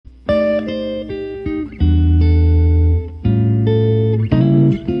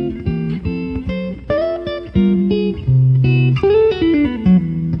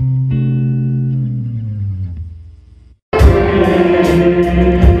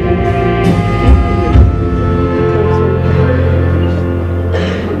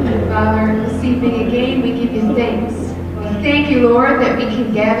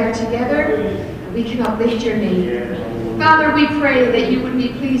lift your name. Father, we pray that you would be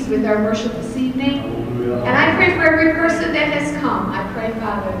pleased with our worship this evening. And I pray for every person that has come. I pray,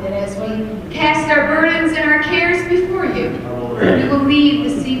 Father, that as we cast our burdens and our cares before you, we will leave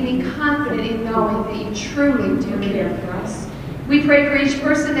this evening confident in knowing that you truly do care for us. We pray for each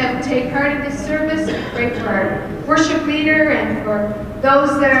person that will take part in this service. We pray for our worship leader and for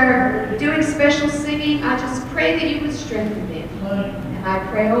those that are doing special singing. I just pray that you would strengthen them. And I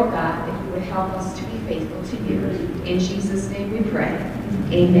pray, oh God, that you would help us to be faithful to you. In Jesus' name we pray.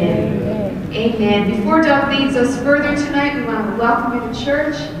 Amen. Amen. Before Doug leads us further tonight, we want to welcome you to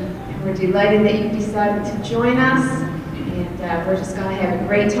church. And we're delighted that you decided to join us. And we're just going to have a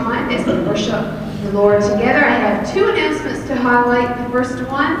great time as we worship the Lord together. I have two announcements to highlight. The first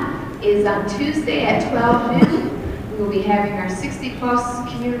one is on Tuesday at 12 noon. We will be having our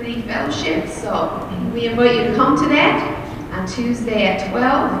 60-plus community fellowship. So we invite you to come to that on Tuesday at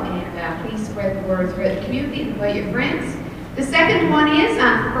 12. And please spread the word throughout the community and invite your friends. The second one is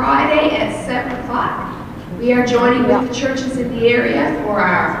on Friday at 7 o'clock. We are joining with the churches in the area for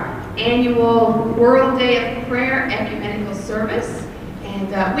our annual World Day of Prayer ecumenical service.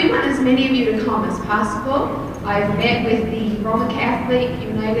 And we want as many of you to come as possible. I've met with the Roman Catholic,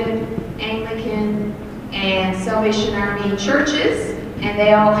 United, Anglican, and Salvation Army churches, and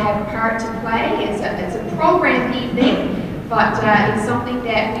they all have a part to play. It's a program evening, but it's something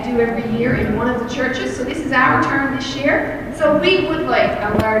that we do every year in one of the churches. So this is our turn this year. So we would like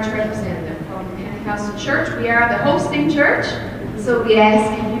a large representative from the Pentecostal Church. We are the hosting church, so we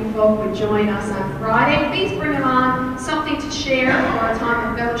ask if you folk would join us on Friday. Please bring along something to share for a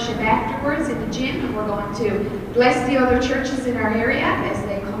time of fellowship afterwards in the gym, and we're going to bless the other churches in our area as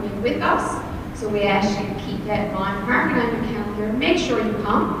they come in with us. So we ask you to keep that in mind. Mark it on your calendar. Make sure you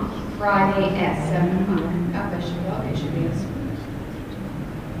come Friday at 7 o'clock. God bless you all. It should be us.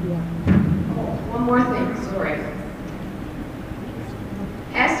 Oh, one more thing. Sorry.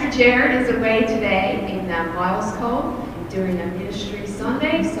 Pastor Jared is away today in Miles Cove during a ministry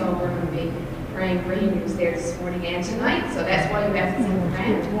Sunday, so we're going to be praying for him. He was there this morning and tonight, so that's why you have to see him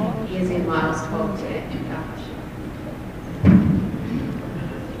around. He is in Miles Cove today. God bless you.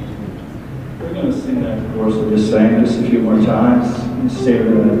 We're going to sing that chorus we just sang just a few more times.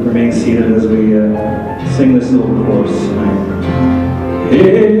 Remain seated as we sing this little chorus tonight.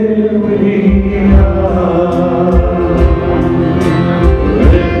 Here we are.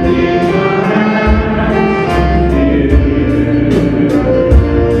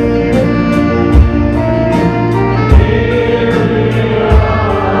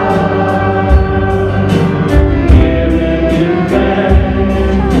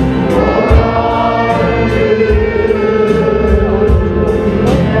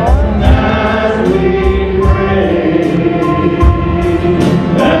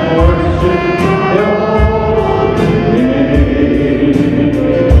 That worship your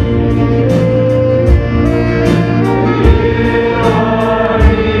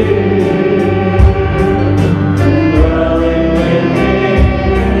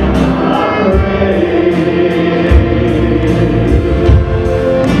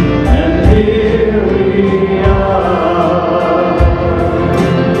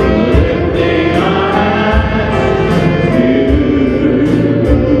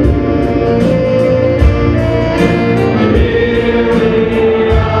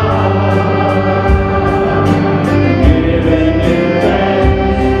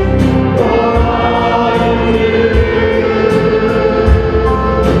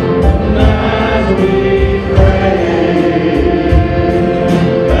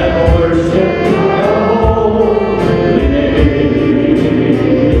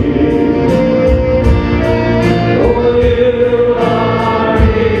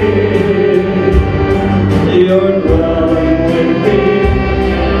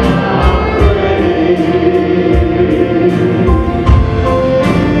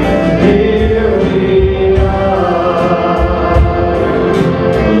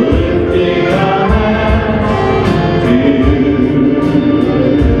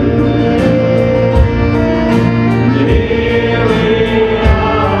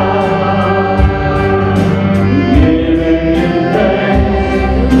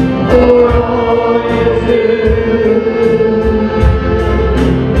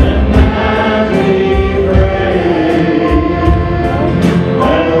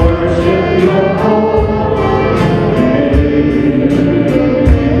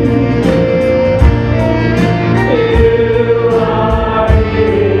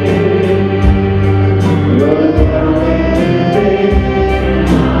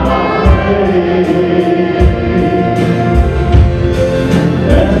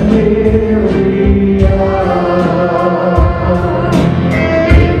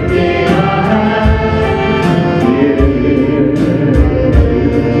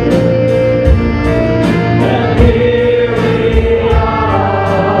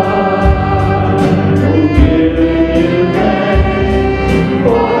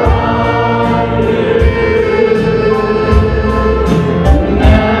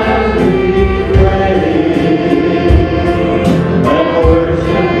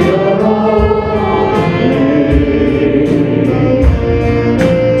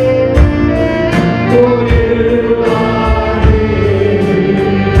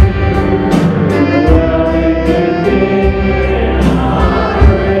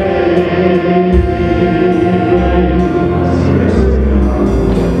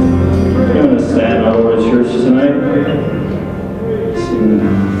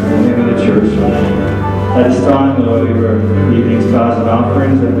give our evening's tithes and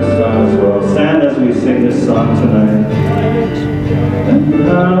offerings at this time as well. Stand as we sing this song tonight.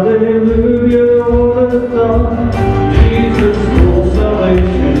 Hallelujah, what a thought, Jesus, full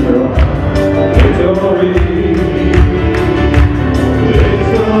salvation brought. Victory,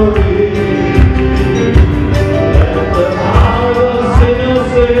 victory. Let the power of sinner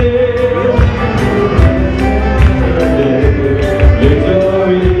save.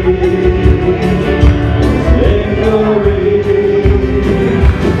 Victory, victory,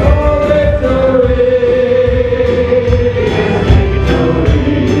 oh victory,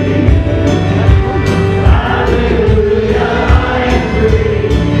 victory.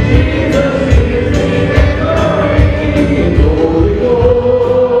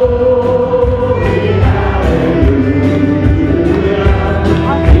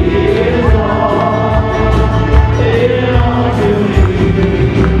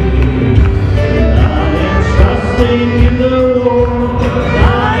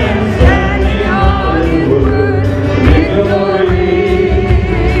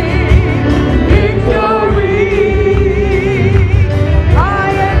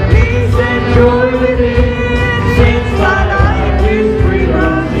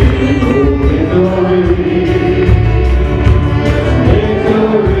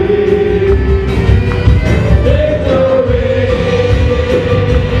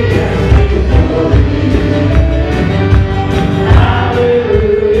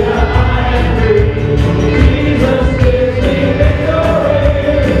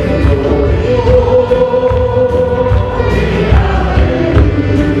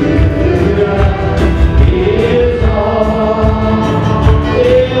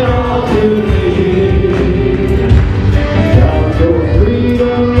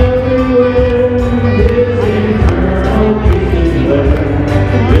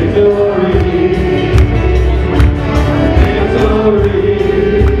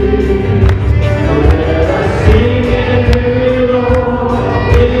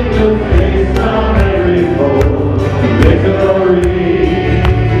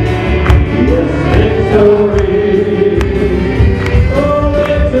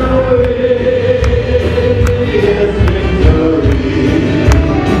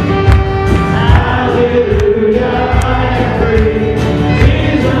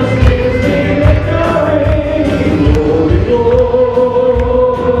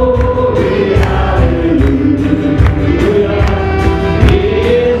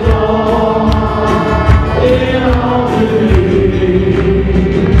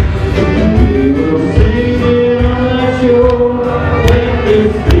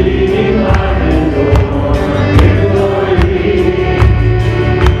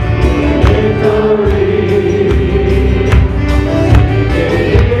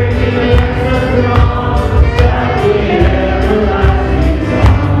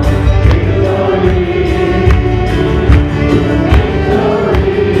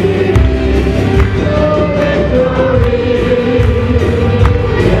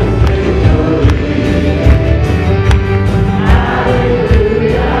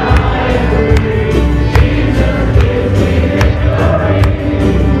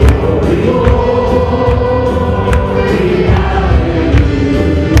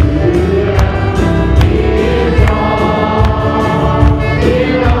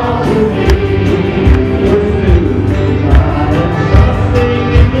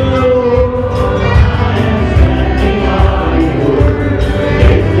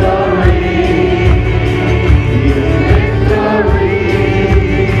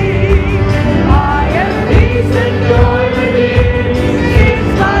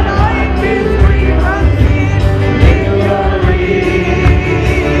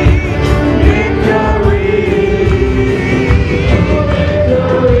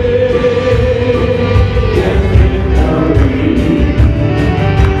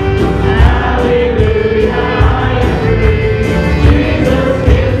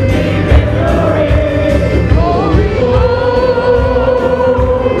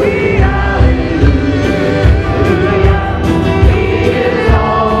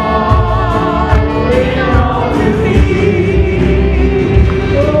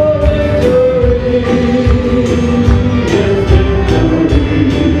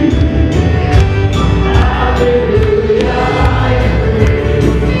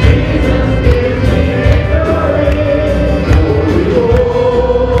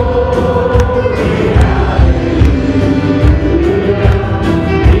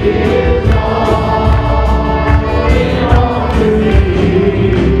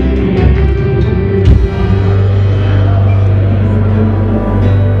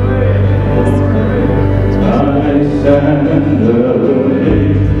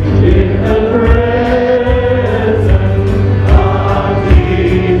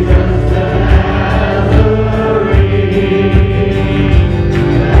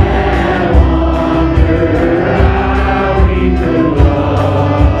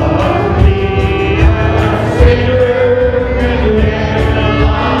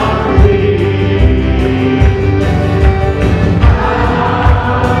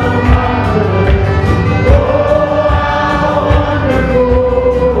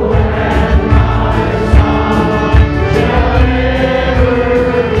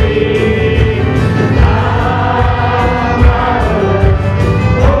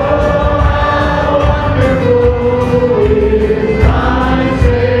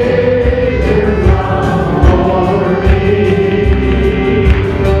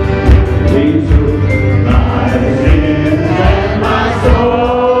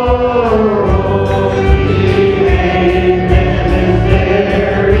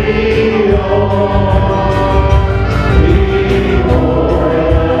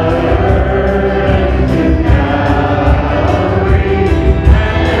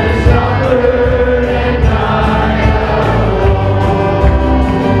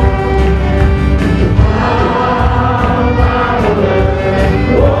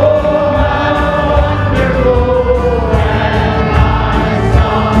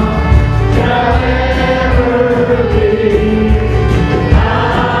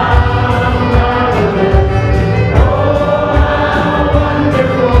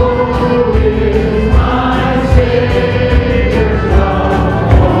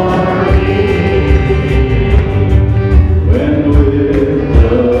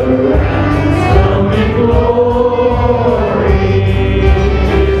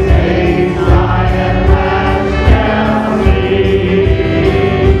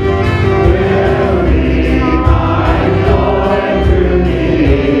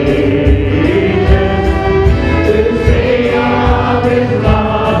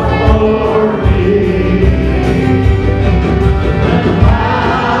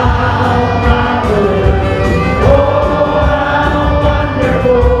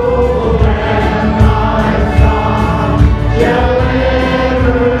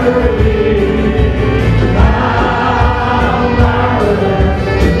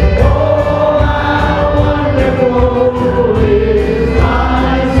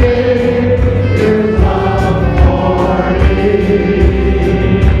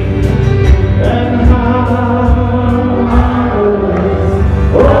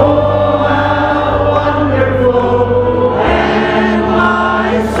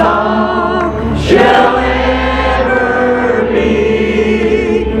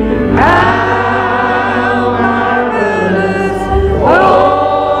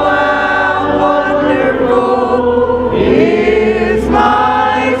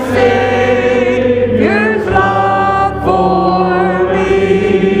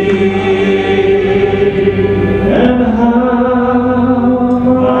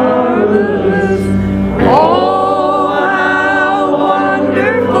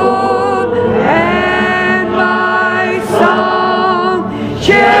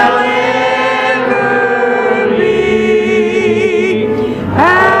 shall ever be.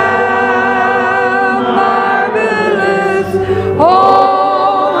 How marvelous,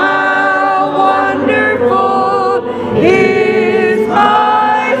 oh, how wonderful is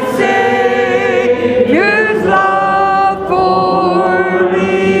my Savior's love for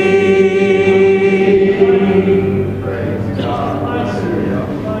me.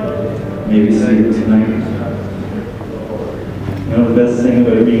 Maybe see it tonight. You know, the best thing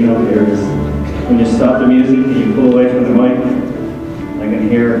about being up here is when you stop the music and you pull away from the mic, I can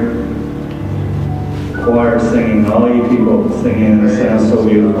hear choir singing, all you people singing, and it sounds so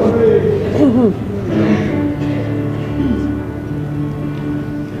beautiful.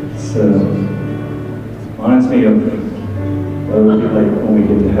 So, reminds me of what it will be like when we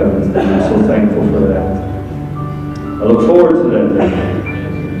get to heaven, and I'm so thankful for that. I look forward to that day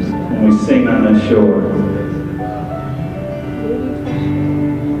when we sing on that shore.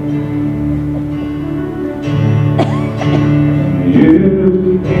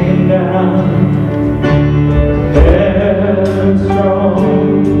 You came down, heaven strong,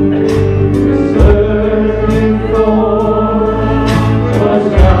 searching for what's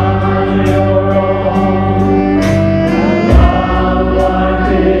not your own. Love like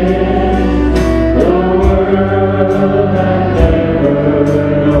this, the world has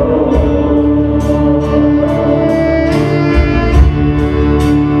never known.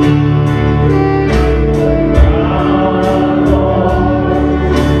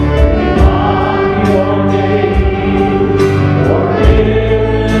 Now I'm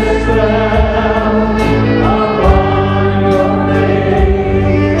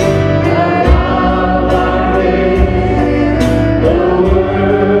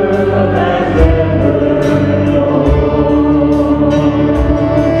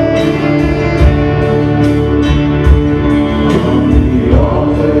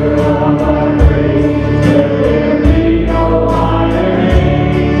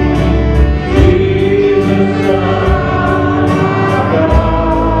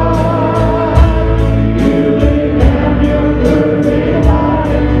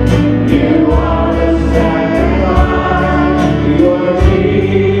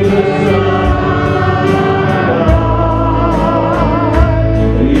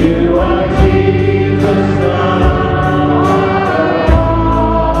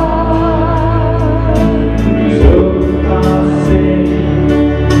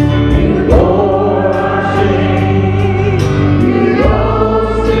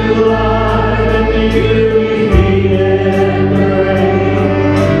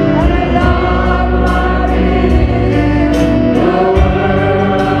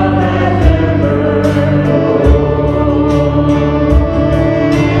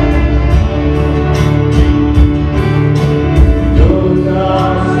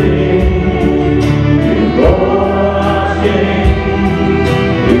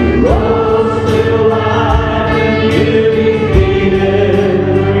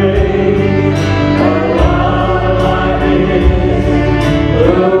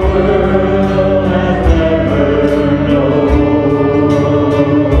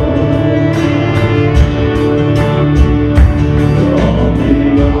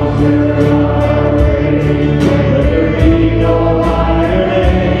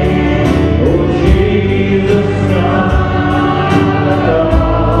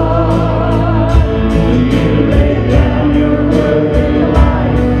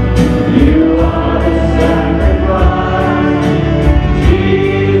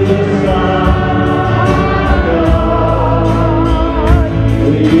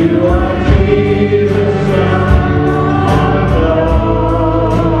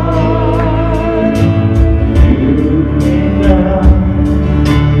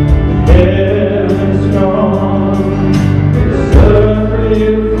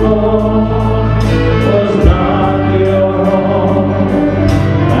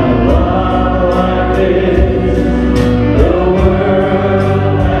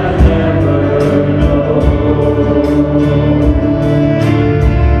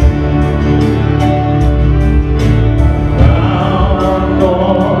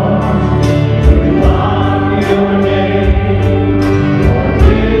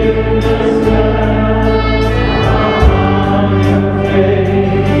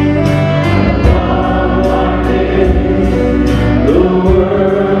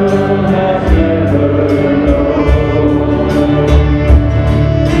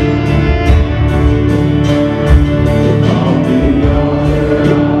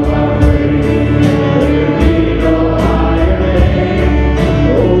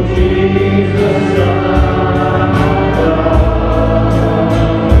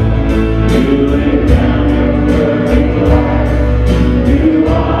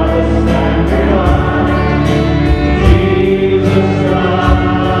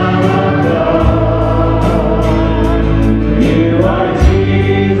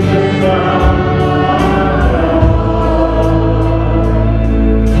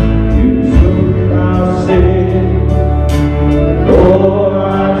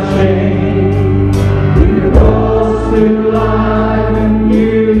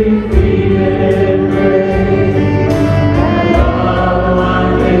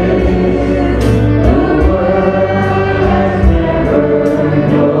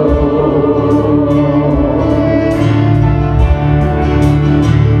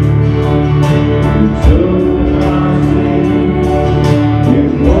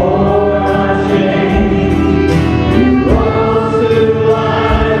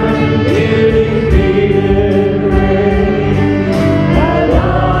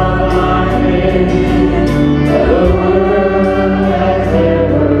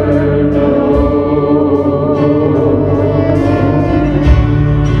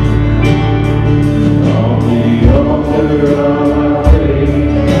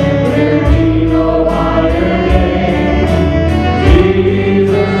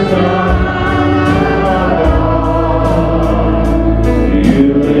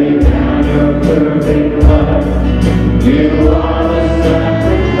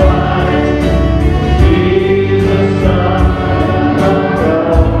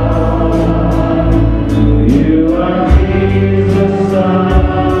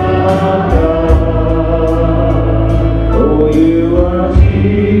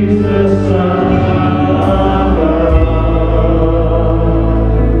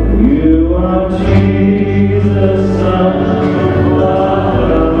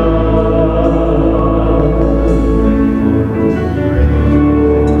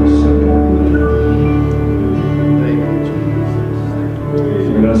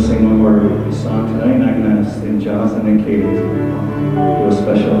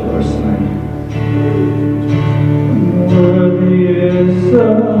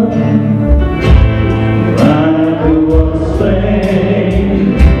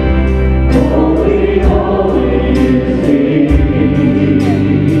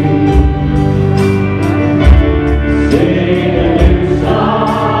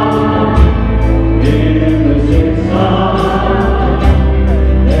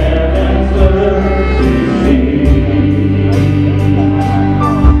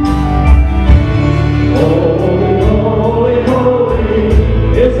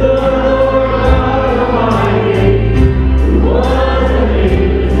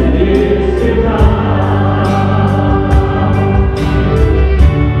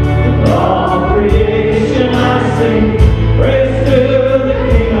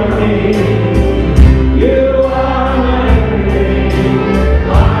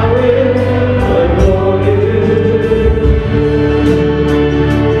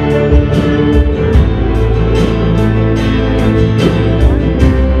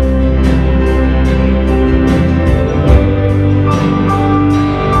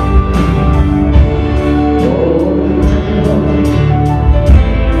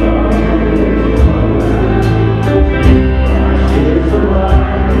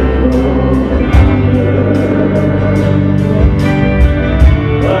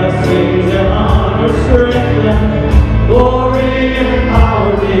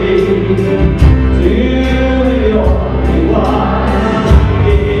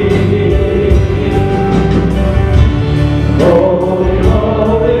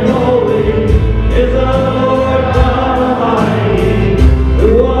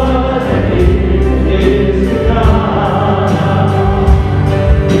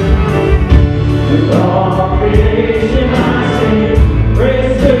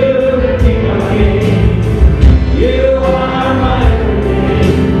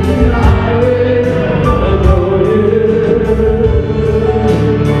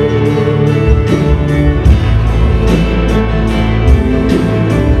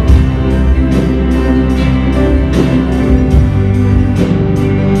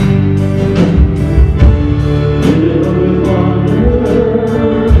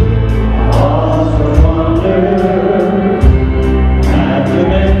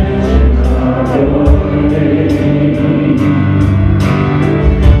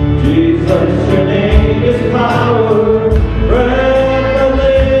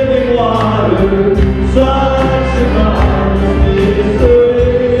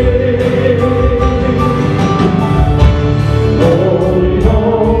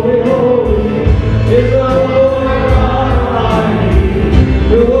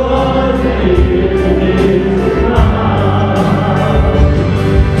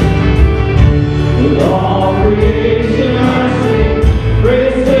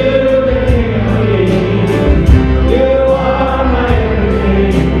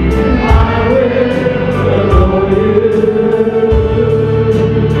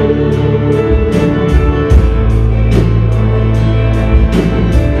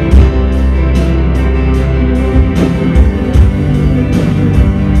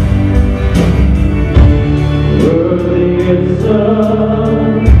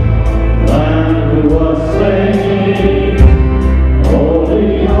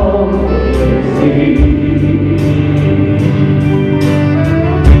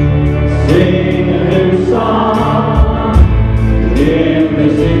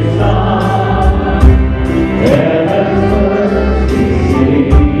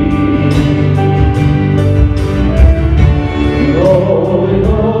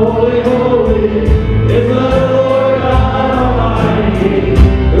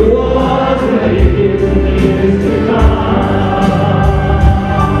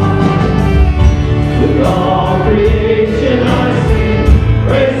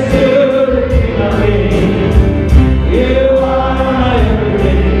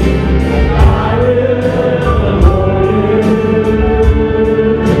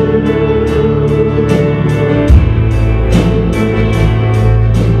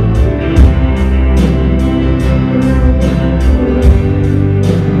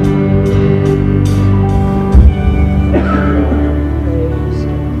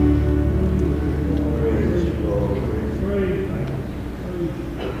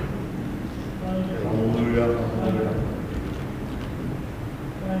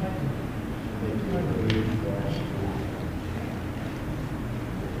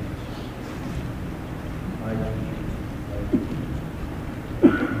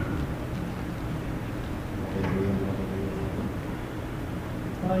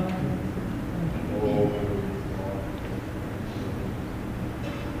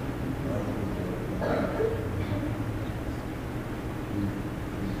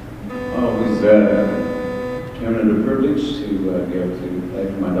count it a privilege to be able to play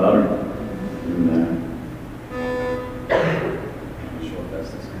for my daughter. And I'm not sure if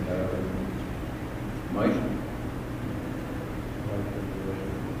that's this Mike.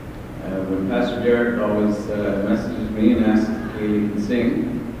 When Pastor Derek always messages me and asks if he can sing,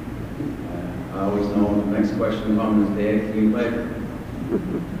 I always know the next question comes is, Dad, can you play?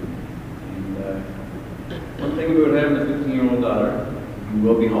 And one thing about having a 15-year-old daughter, you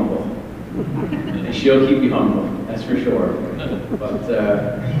will be humble. And she'll keep you humble, that's for sure. But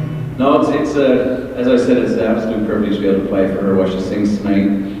no, it's as I said, it's an absolute privilege to be able to play for her while she sings tonight.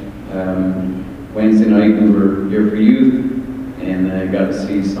 Wednesday night we were here for youth, and I got to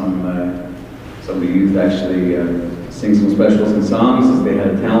see some of the youth actually sing some specials and songs as they had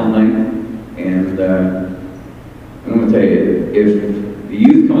a talent night. And I'm going to tell you, if the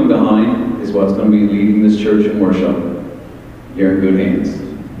youth coming behind is what's going to be leading this church in worship, you're in good hands.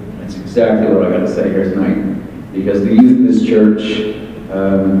 That's exactly what I got to say here tonight. Because the youth of this church,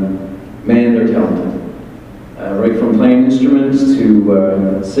 man, they're talented. Right from playing instruments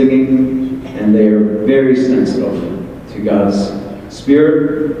to singing, and they are very sensitive to God's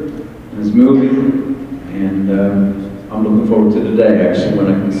Spirit and His moving. And I'm looking forward to today, actually, when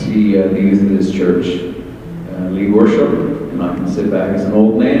I can see the youth of this church lead worship, and I can sit back as an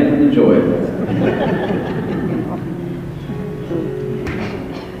old man and enjoy it.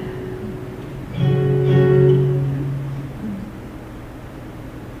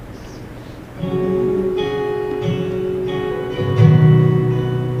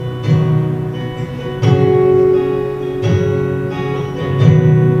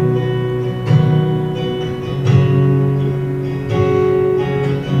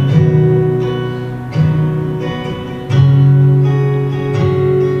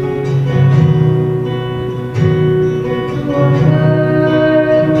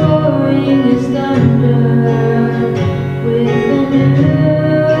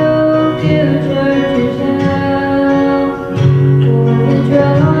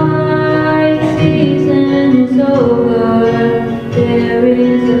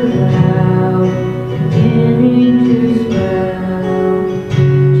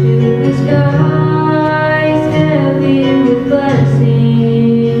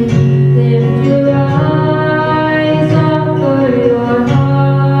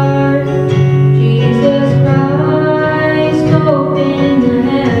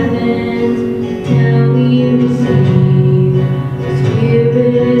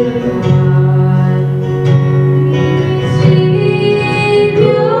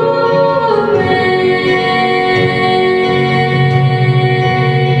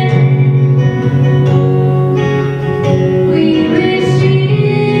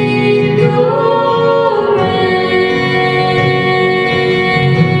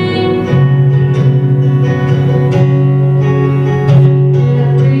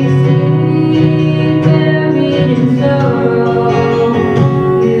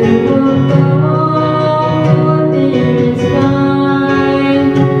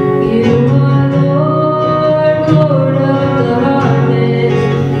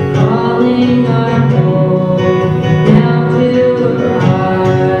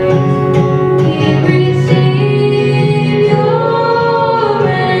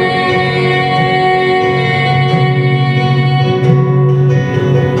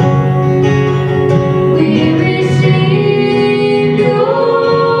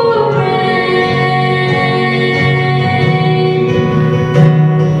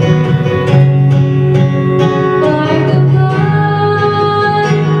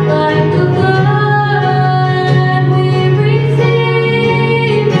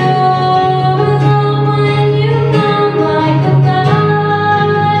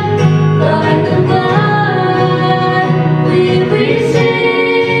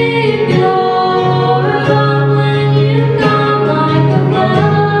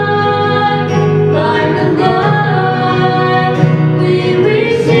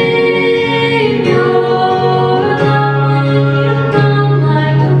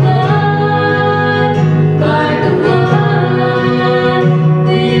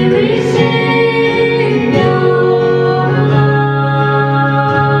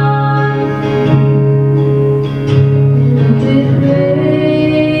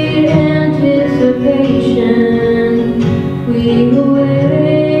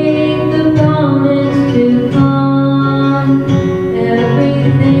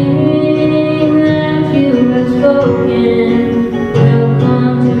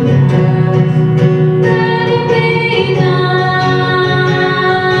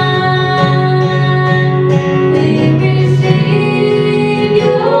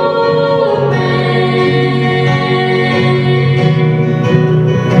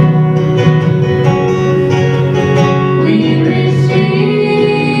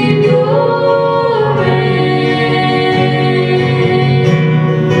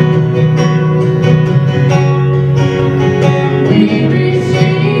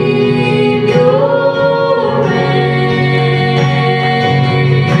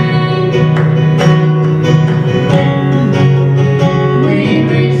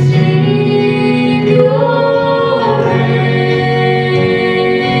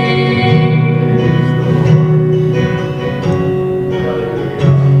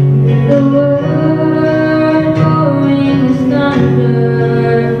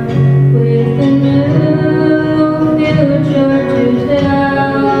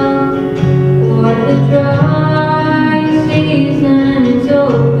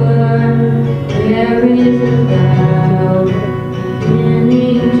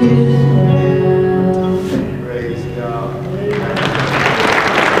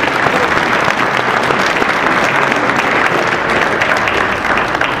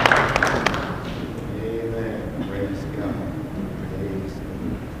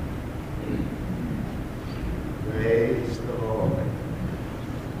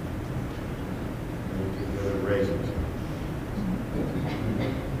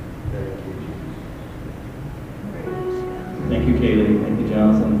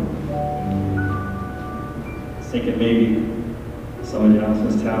 Johnson. I was thinking maybe some of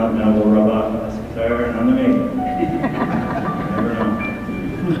Johnson's talent now will rub off on this guitar and onto me. Never know.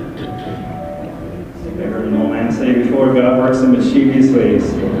 I think I heard an old man say before, God works in mischievous ways.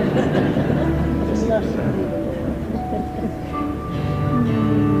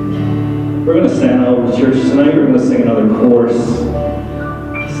 We're going to stand out of church tonight. We're going to sing another chorus.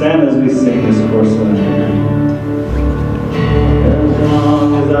 Stand as we sing this chorus tonight. As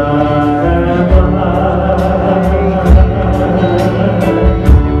long as I am alive,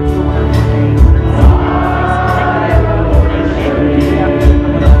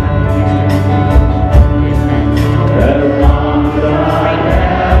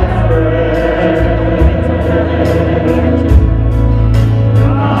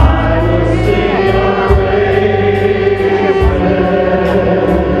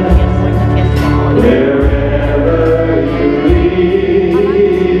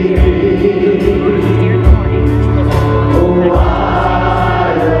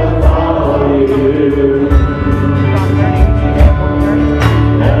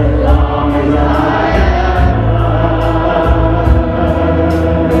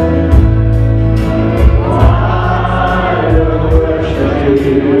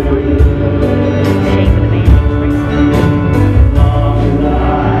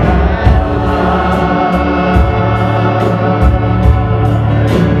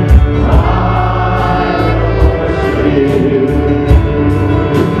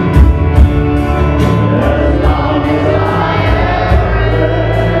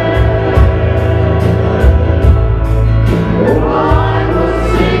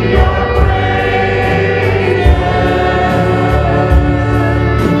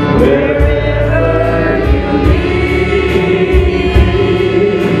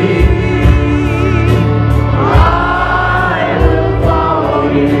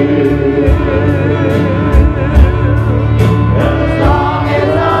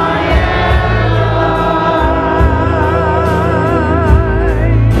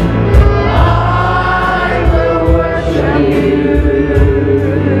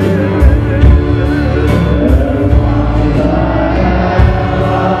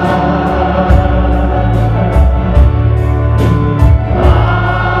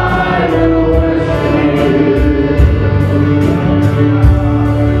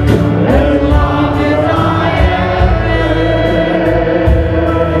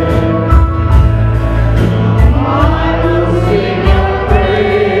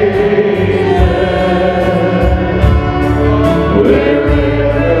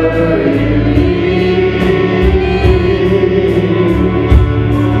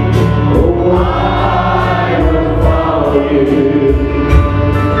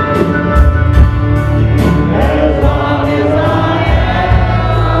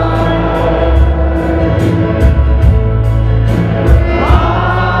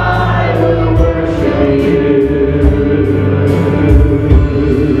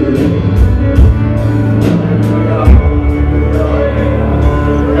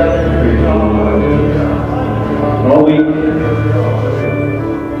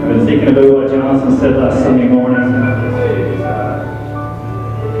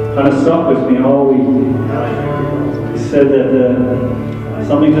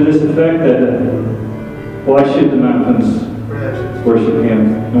 something to this effect that why should the mountains worship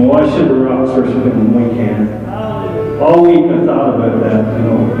Him? And why should the rocks worship Him when we can? All week I thought about that, you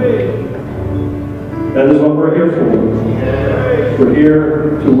know. That is what we're here for. We're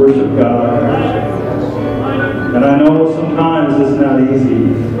here to worship God. And I know sometimes it's not easy.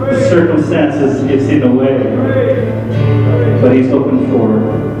 The circumstances gets in the way. But He's looking for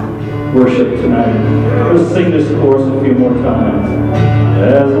worship tonight. Let's sing this chorus a few more times.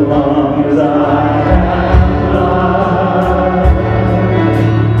 As long as I am alive,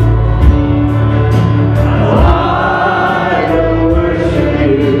 I will worship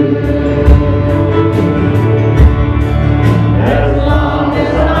You. As long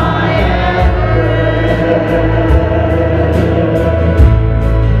as I am breath,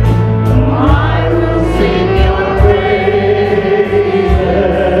 I will sing Your praises.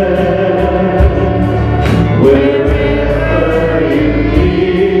 Wherever You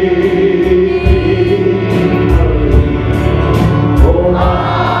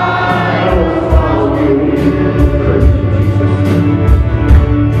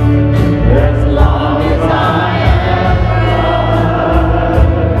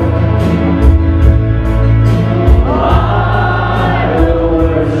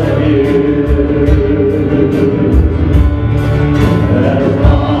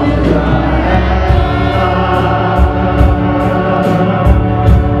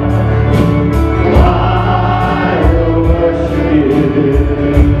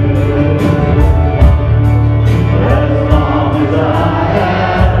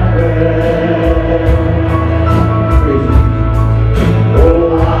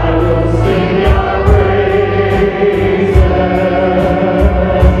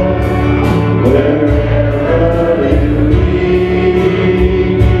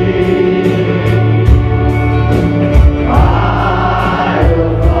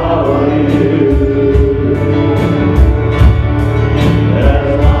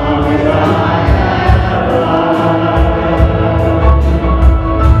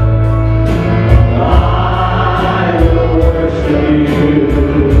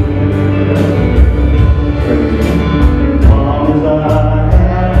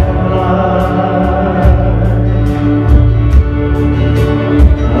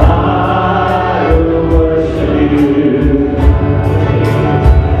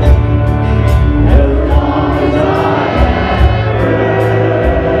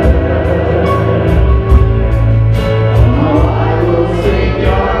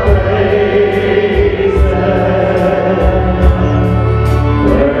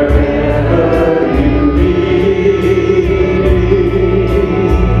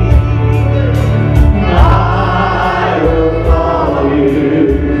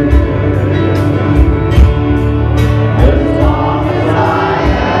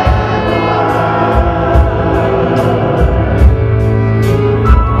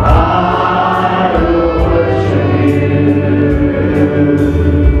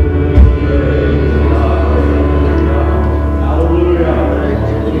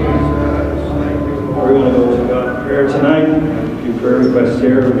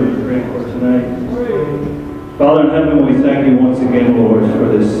Father in heaven, we thank you once again, Lord, for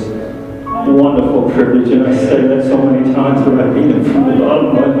this wonderful privilege. And I say that so many times, but I mean it from the bottom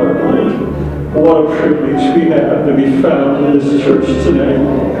of my heart, Lord. What a privilege we have to be found in this church today,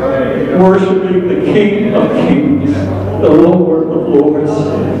 worshiping the King of Kings, the Lord of Lords.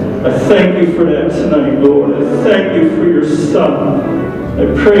 I thank you for that tonight, Lord. I thank you for your Son. I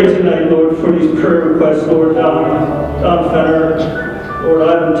pray tonight, Lord, for these prayer requests, Lord, Don Fenner, Lord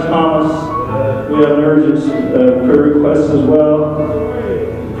Ivan Thomas. We have an urgent prayer request as well.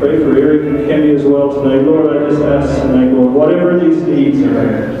 Pray for Eric and Kenny as well tonight. Lord, I just ask tonight, Lord, whatever these needs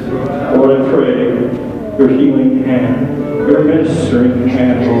are, Lord, I pray your healing hand, your ministering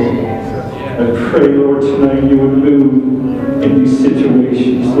hand, Lord. I pray, Lord, tonight you would move in these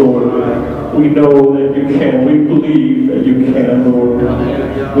situations, Lord. We know that you can. We believe that you can, Lord.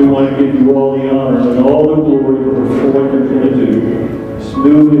 We want to give you all the honor and all the glory, Lord, for what you're going to do. Just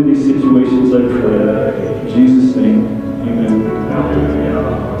move in these situations, I pray. In Jesus' name, amen.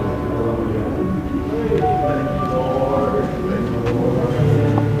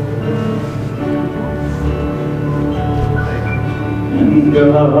 And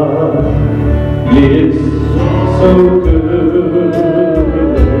God is so good.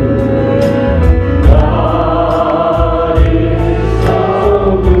 God is so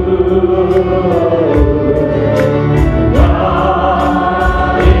good.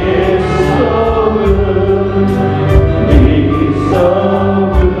 God is so good. He's so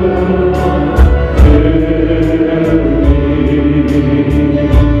good to me.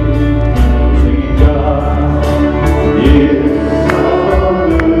 Sing God is so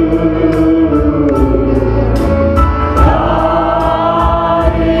good.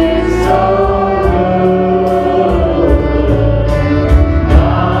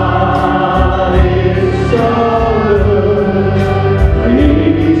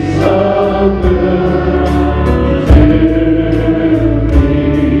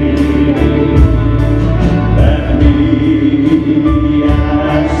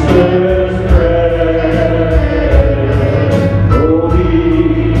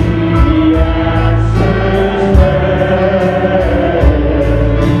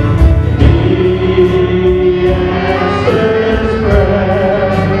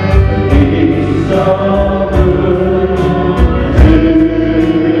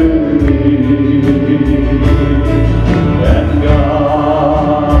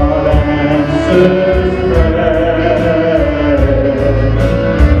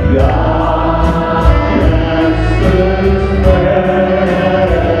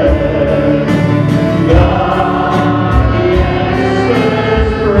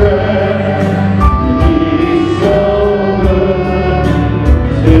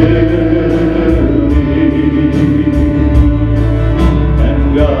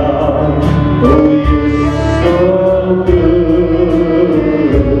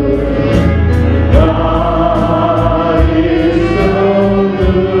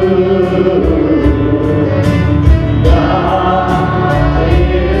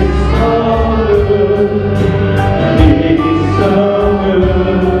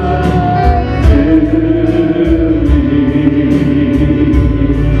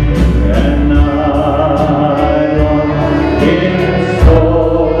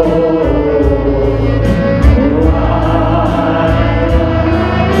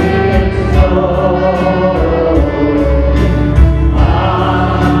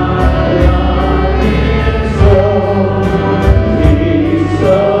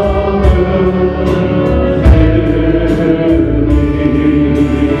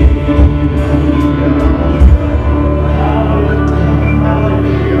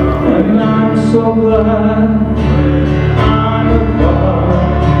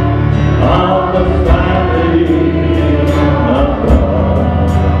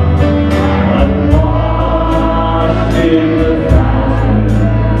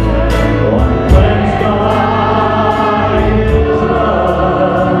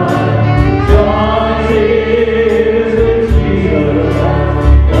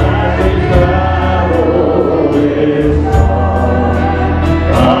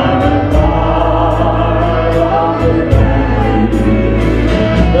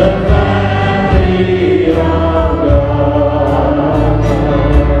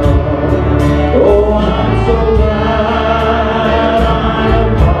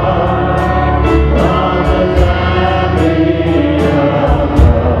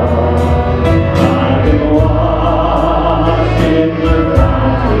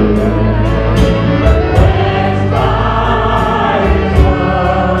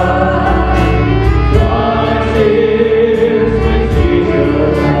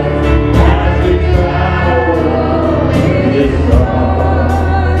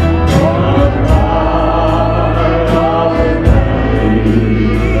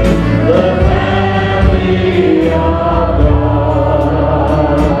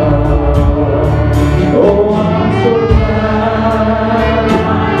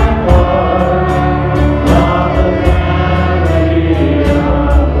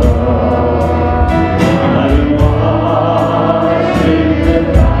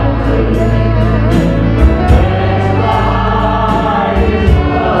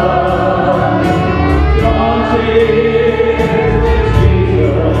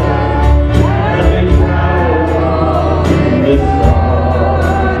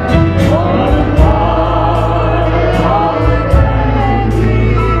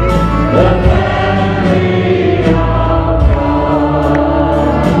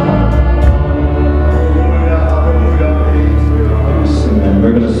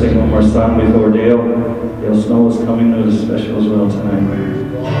 Dale Snow is coming to the special as well tonight.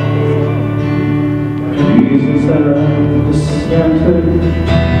 Jesus at the center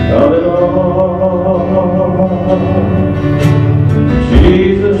of it all.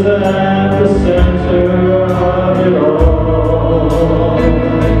 Jesus at the center of it all.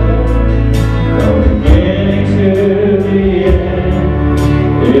 From the beginning to the end,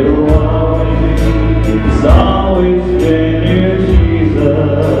 it will always be. It's always been you, Jesus.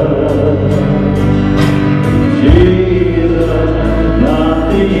 Jesus,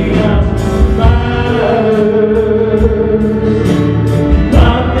 nothing else matters.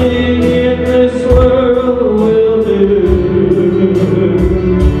 Nothing in this world will do.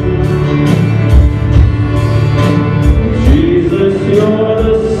 Jesus, you're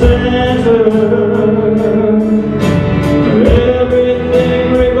the center. Everything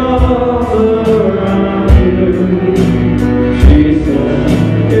revolves around you. Jesus,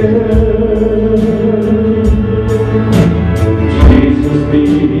 Jesus, be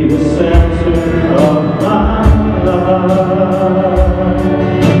the center of my life.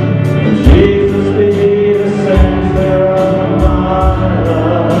 Jesus, be the center of my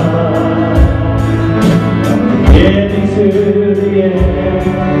life. From the beginning to the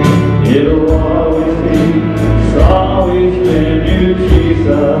end, it'll always be, it's always been you,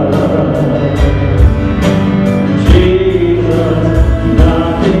 Jesus. Jesus,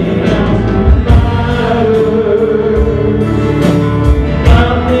 nothing else matters.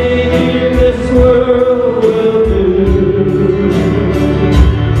 Nothing in this world will do.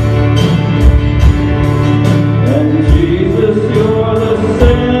 And Jesus, you're the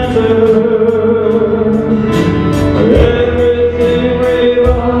center. Everything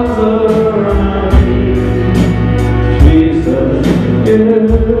revolves around you. Jesus,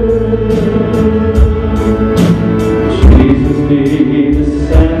 Jesus, be the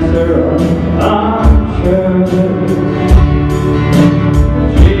center of our church.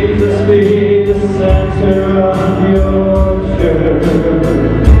 Jesus, be the center of your church.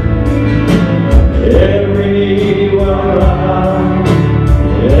 Every knee will bow,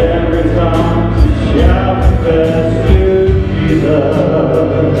 every tongue shall confess to Jesus.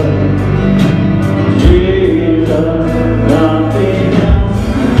 Jesus, nothing else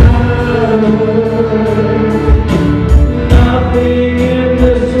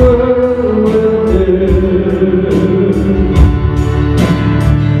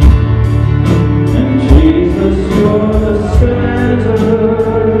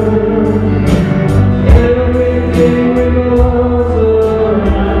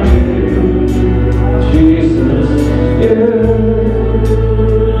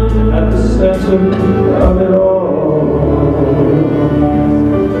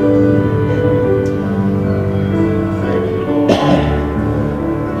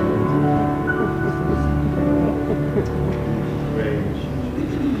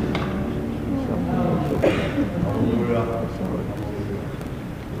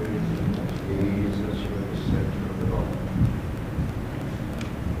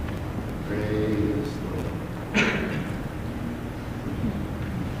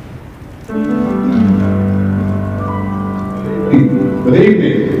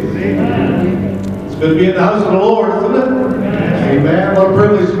Good to be in the house of the Lord, isn't it? Amen. What a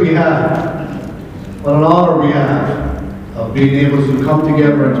privilege we have. What an honor we have of being able to come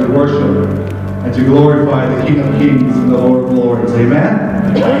together and to worship and to glorify the King of Kings and the Lord of Lords.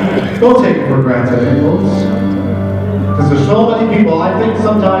 Amen? Don't take it for granted, folks. Because there's so many people, I think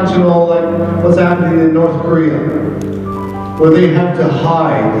sometimes, like what's happening in North Korea, where they have to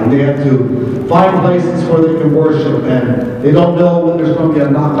hide and they have to find places where they can worship, and they don't know when there's going to be a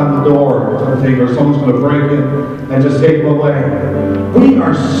knock on the door or something, or someone's going to break in and just take them away. We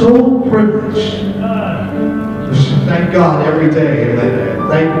are so privileged. Thank God every day.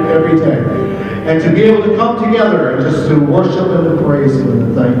 Thank you every day. And to be able to come together and just to worship and to praise Him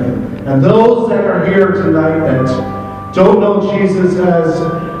and to thank Him. And those that are here tonight that don't know Jesus as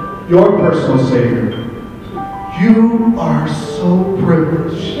your personal Savior, you are so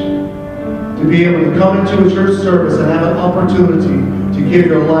privileged to be able to come into a church service and have an opportunity to give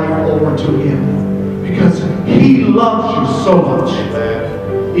your life over to Him. Because He loves you so much.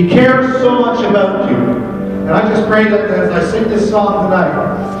 He cares so much about you. And I just pray that as I sing this song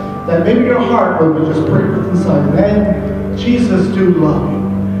tonight, that maybe your heart will just break inside. Man, Jesus do love you.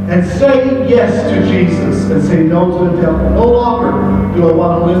 And say yes to Jesus and say no to the devil. No longer do I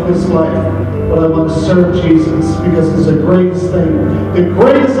want to live this life, but I want to serve Jesus, because it's the greatest thing. The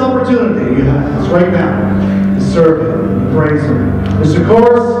greatest opportunity you have is right now to serve Him and praise Him. There's a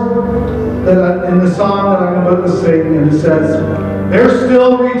chorus that in the song that I'm about to sing, and it says, "There's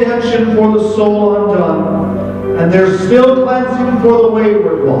still redemption for the soul undone, and there's still cleansing for the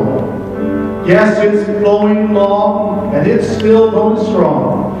wayward one. Yes, it's flowing long, and it's still going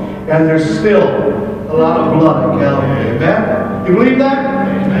strong, and there's still a lot of blood at Calvary." Amen? You believe that?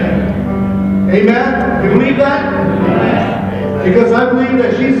 Amen. Amen? You believe that? Amen. Because I believe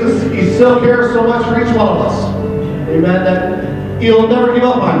that Jesus, He still cares so much for each one of us. Amen? That He'll never give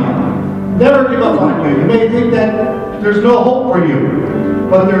up on you. Never give up on you. You may think that there's no hope for you,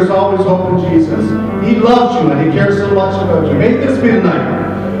 but there's always hope in Jesus. He loves you and He cares so much about you. May this be the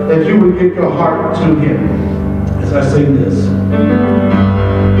night that you would give your heart to Him. As I sing this.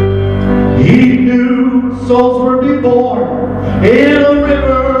 He knew souls were to be born in a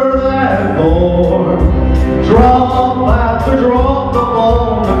river that bore drop after drop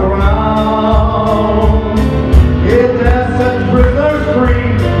upon the ground. It has set prisoners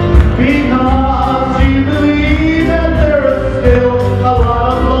free because He believed that there is still a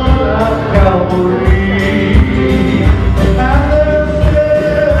lot of blood at Calvary. And there's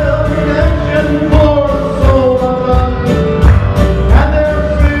still redemption for the soul undone. And there's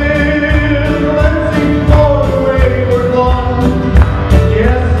still cleansing for the wayward one.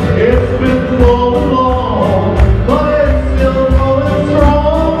 Yes, it's been flowing long, but it's still going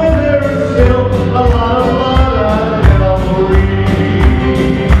strong, and there's still a lot of blood at Calvary.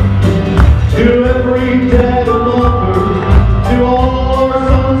 To every dead and mother, to all our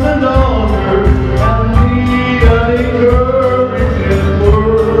sons and daughters, and need an encouraging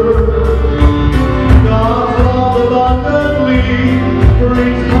word. God's love abundantly for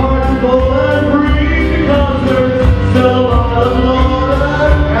each heart full and free, because there's still a lot of blood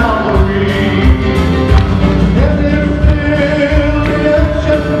at Calvary. And there's still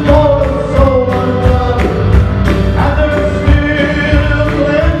redemption for the soul undone, and there's still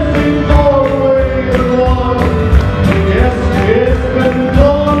cleansing for the wayward one. Yes, it's been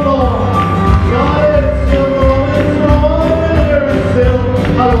going long, but it's still going strong, and there's still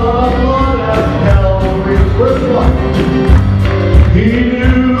a lot of blood at Calvary. Verse 1. He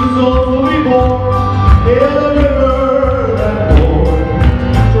knew souls will be born in a river that poured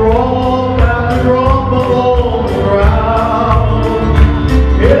drop after drop along the ground.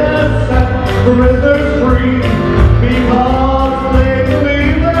 It has set prisoners free because they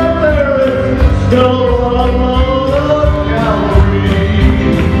believe that there is still a lot of blood at Calvary.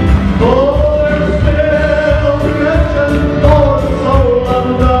 Oh, there's still redemption for the soul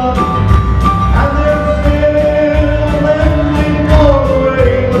undone, and there's still cleansing for the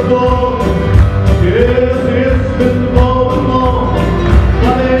wayward one. Yes, it's been flowing long,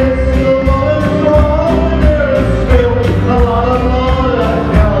 but it's still going strong, and there's still a lot of blood at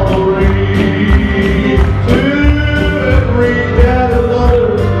Calvary. To every dead and mother,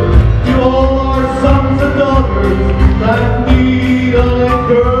 to all our sons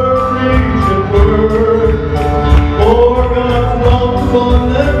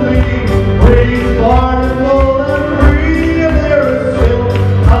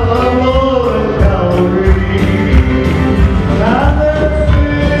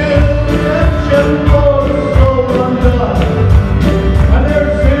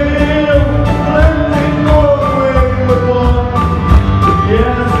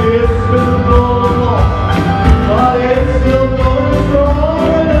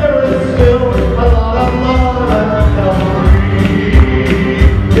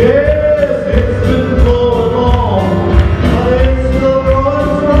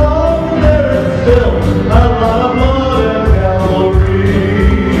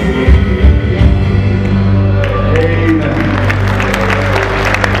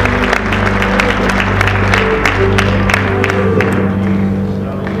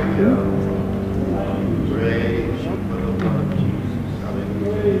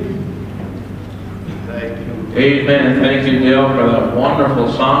Amen. Thank you, Dale, for that wonderful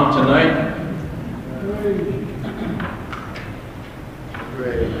song tonight.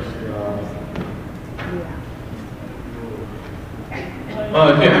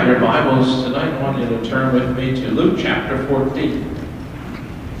 If you have your Bibles tonight, I want you to turn with me to Luke chapter 14.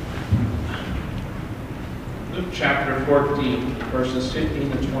 Luke chapter 14, verses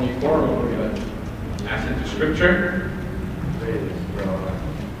 15 to 24. We'll read a passage of Scripture.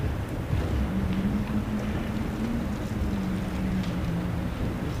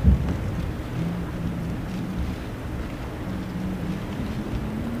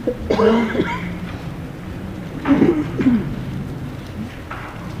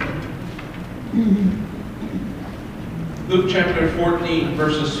 Luke chapter 14,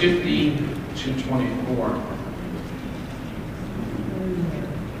 verses 15 to 24.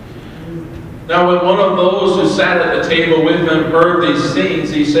 Now when one of those who sat at the table with him heard these things,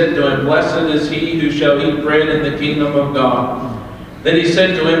 he said to him, "Blessed is he who shall eat bread in the kingdom of God." Then he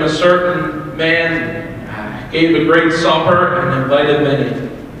said to him, "A certain man gave a great supper and invited many.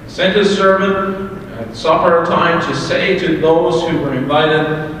 Sent his servant at supper time to say to those who were invited,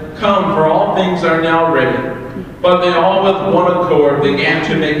 'Come, for all things are now ready.' But they all with one accord began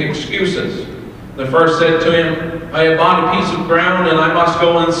to make excuses. The first said to him, 'I have bought a piece of ground and I must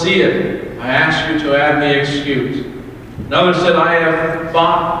go and see it. I ask you to have me excused.' Another said, 'I have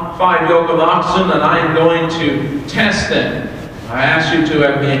bought 5 yoke of oxen and I am going to test them. I ask you to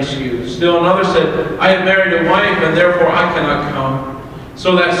have me excused.' Still another said, 'I have married a wife and therefore I cannot come.'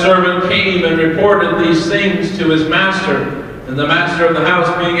 So that servant came and reported these things to his master. And the master of the house,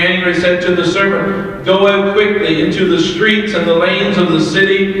 being angry, said to the servant, 'Go out quickly into the streets and the lanes of the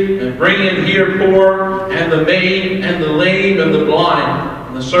city, and bring in here poor, and the maid, and the lame, and the blind.'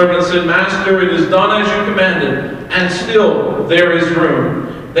 And the servant said, 'Master, it is done as you commanded, and still there is room.'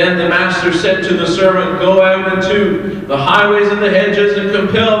 Then the master said to the servant, 'Go out into the highways and the hedges, and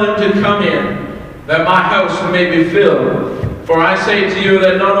compel them to come in, that my house may be filled. For I say to you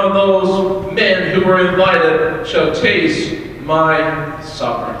that none of those men who were invited shall taste my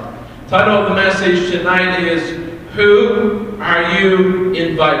supper.'" The title of the message tonight is, "Who are you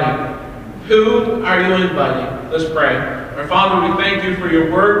inviting?" Who are you inviting? Let's pray. Our Father, we thank you for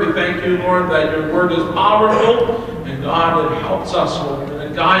your word. We thank you, Lord, that your word is powerful, and God, it helps us, Lord, and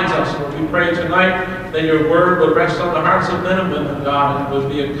it guides us, Lord. We pray tonight that your word would rest on the hearts of men and women, God, and would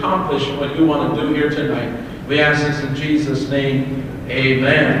be accomplished what you want to do here tonight. We ask this in Jesus' name.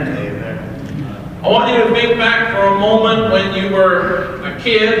 Amen. Amen. I want you to think back for a moment when you were a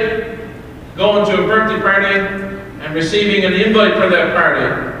kid, going to a birthday party and receiving an invite for that party.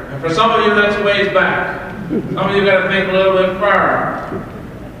 And for some of you, that's a ways back. Some of you got to think a little bit far.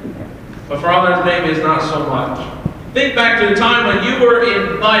 But for others, maybe it's not so much. Think back to the time when you were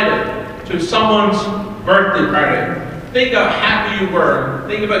invited to someone's birthday party. Think how happy you were.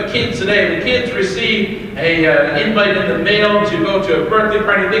 Think about kids today. When kids receive an invite in the mail to go to a birthday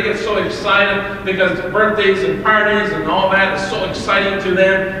party, they get so excited because birthdays and parties and all that is so exciting to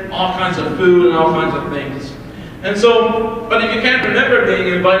them. All kinds of food and all kinds of things. And so, but if you can't remember being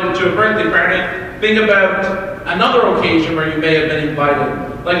invited to a birthday party, think about another occasion where you may have been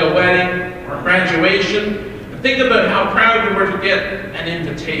invited, like a wedding or graduation. Think about how proud you were to get an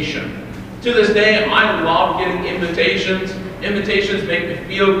invitation. To this day, I love getting invitations. Invitations make me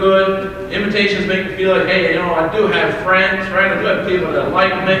feel good. Invitations make me feel like, hey, you know, I do have friends, right? I do have people that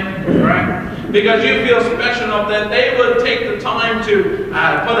like me, right? Because you feel special enough that they would take the time to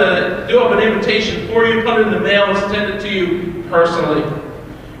do up an invitation for you, put it in the mail, and send it to you personally.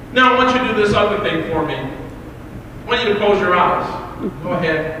 Now, I want you to do this other thing for me. I want you to close your eyes. Go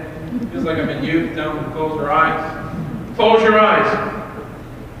ahead. Feels like I'm in youth. Tell them to close their eyes. Close your eyes.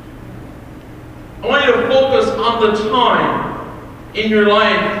 I want you to focus on the time in your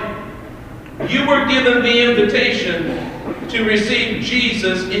life you were given the invitation to receive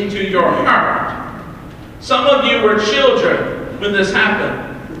Jesus into your heart. Some of you were children when this happened.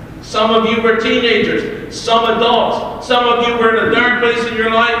 Some of you were teenagers. Some adults. Some of you were in a dark place in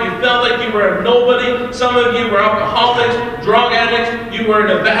your life. You felt like you were a nobody. Some of you were alcoholics, drug addicts. You were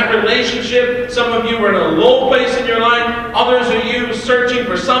in a bad relationship. Some of you were in a low place in your life. Others of you searching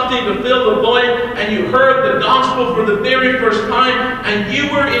for something to fill the void, and you heard the gospel for the very first time, and you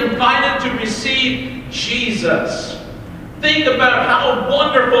were invited to receive Jesus. Think about how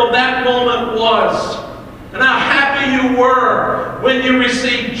wonderful that moment was, and how happy you were when you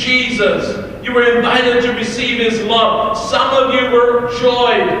received Jesus. You were invited to receive His love. Some of you were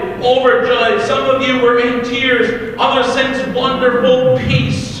overjoyed. Some of you were in tears. Others sensed wonderful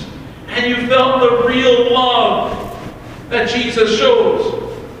peace. And you felt the real love that Jesus shows.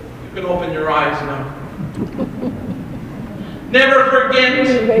 You can open your eyes now. Never forget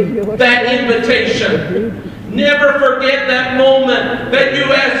that invitation. Never forget that moment that you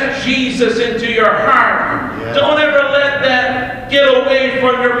asked Jesus into your heart. Yeah. Don't ever let that get away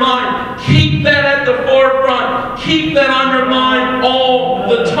from your mind. Keep that at the forefront. Keep that on your mind all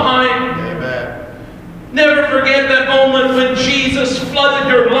the time. Amen. Never forget that moment when Jesus flooded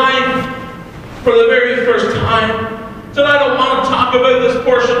your life for the very first time. Tonight I want to talk about this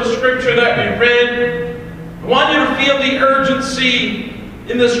portion of Scripture that we read. I want you to feel the urgency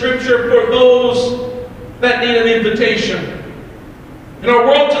in the Scripture for those that need an invitation. In our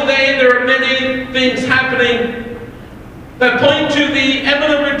world today, there are many things happening that point to the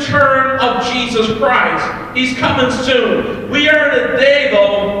imminent return of Jesus Christ. He's coming soon. We are in a day,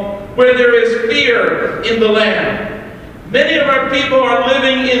 though, where there is fear in the land. Many of our people are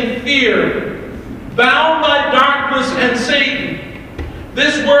living in fear, bound by darkness and Satan.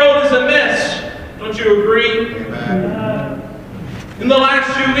 This world is a mess. Don't you agree? Amen. In the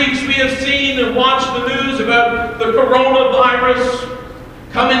last 2 weeks, we have seen and watched the news about the coronavirus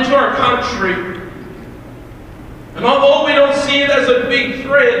come into our country. And although we don't see it as a big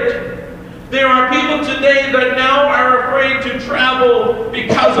threat, there are people today that now are afraid to travel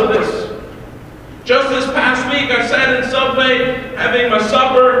because of this. Just this past week, I sat in Subway having my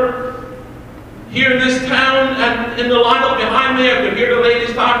supper here in this town, and in the lineup behind me, I could hear the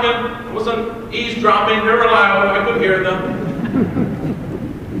ladies talking. It wasn't eavesdropping, they were loud, I could hear them.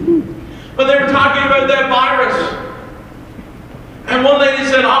 But they were talking about that virus. And one lady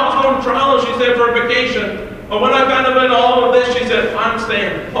said, I was going to Toronto, she said, for a vacation. But when I found out about all of this, she said, I'm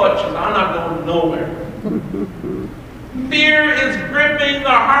staying put. She said, I'm not going nowhere. Fear is gripping the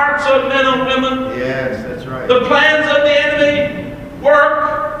hearts of men and women. Yes, that's right. The plans of the enemy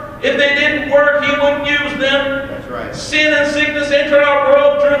work. If they didn't work, he wouldn't use them. That's right. Sin and sickness entered our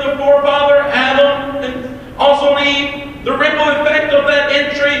world through the forefather Adam and also Eve. The ripple effect of that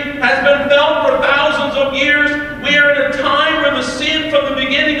entry has been felt for thousands of years. We are in a time where the sin from the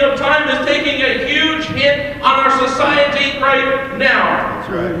beginning of time is taking a huge hit on our society right now.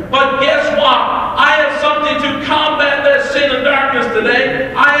 That's right. But guess what? I have something to combat that sin and darkness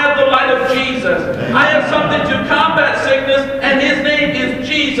today. I have the light of Jesus. I have something to combat sickness, and His name is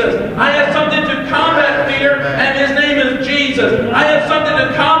Jesus. I have something to combat fear, and His name is Jesus. I have something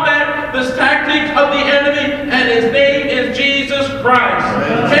to combat this tactic of the enemy, and His name is Jesus Christ.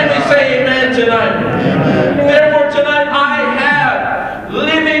 Can we say amen tonight? Amen. Therefore tonight I have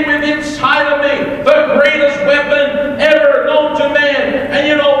living within inside of me the greatest weapon ever known to man. And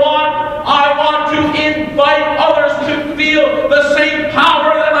you know what? I want to invite others to feel the same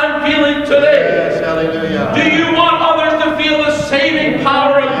power that I'm feeling today. Yes, hallelujah. Do you want others to feel the saving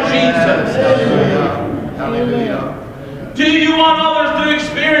power of Jesus? Hallelujah. Hallelujah. Do you want others to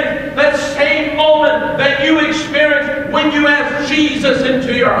experience that same moment that you experienced when you asked Jesus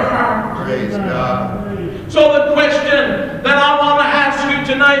into your heart? Praise God. So the question that I want to ask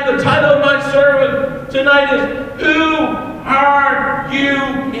you tonight, the title of my sermon tonight is, who are you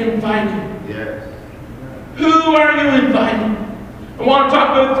inviting? Yes. Who are you inviting? I want to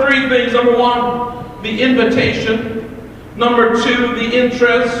talk about three things. Number one, the invitation. Number two, the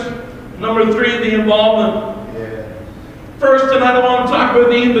interest. Number three, the involvement. Yes. First tonight I want to talk about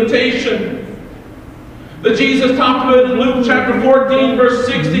the invitation that Jesus talked about in Luke chapter 14 verse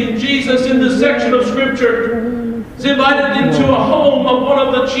 16. Jesus in this section of scripture is invited into a home of one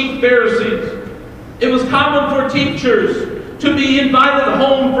of the chief Pharisees. It was common for teachers to be invited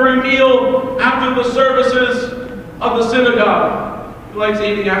home for a meal after the services of the synagogue. Who likes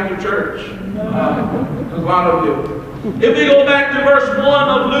eating after church? There's a lot of you. If we go back to verse 1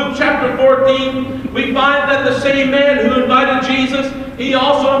 of Luke chapter 14, we find that the same man who invited Jesus, he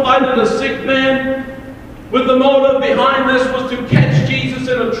also invited a sick man, with the motive behind this was to catch Jesus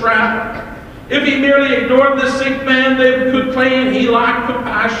in a trap. If he merely ignored the sick man, they could claim he lacked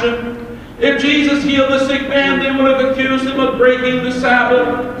compassion. If Jesus healed the sick man, they would have accused him of breaking the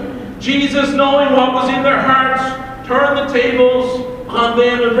Sabbath. Jesus, knowing what was in their hearts, turned the tables on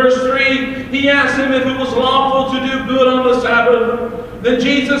them. In verse 3, he asked him if it was lawful to do good on the Sabbath. Then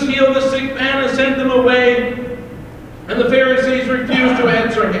Jesus healed the sick man and sent them away. And the Pharisees refused to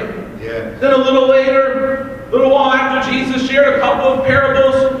answer him. Yes. Then a little while after, Jesus shared a couple of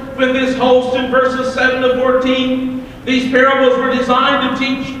parables with his host in verses 7 to 14. These parables were designed to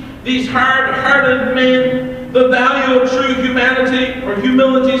teach these hard-hearted men the value of true humility.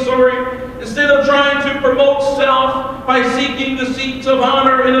 Instead of trying to promote self by seeking the seats of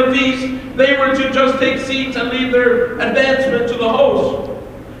honor in a feast, they were to just take seats and leave their advancement to the host.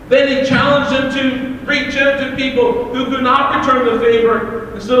 Then he challenged them to reach out to people who could not return the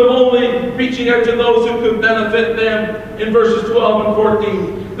favor, instead of only reaching out to those who could benefit them in verses 12 and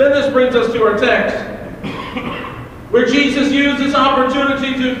 14. Then this brings us to our text, where Jesus used this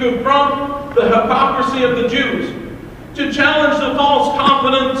opportunity to confront the hypocrisy of the Jews, to challenge the false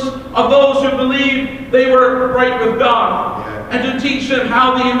confidence of those who believed they were right with God, and to teach them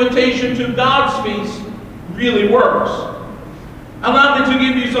how the invitation to God's feast really works. Allow me to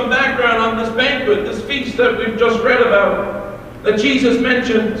give you some background on this banquet, this feast that we've just read about, that Jesus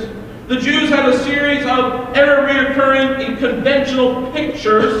mentioned. The Jews had a series of ever-recurring and conventional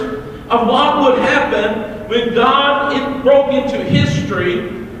pictures of what would happen when God broke into history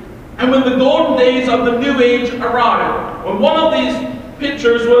and when the golden days of the New Age arrived. When one of these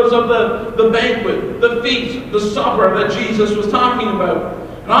pictures was of the banquet, the feast, the supper that Jesus was talking about.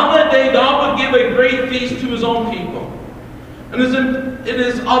 And on that day, God would give a great feast to his own people. And it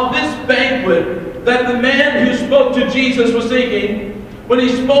is of this banquet that the man who spoke to Jesus was thinking when he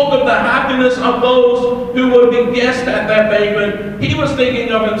spoke of the happiness of those who would be guests at that banquet. He was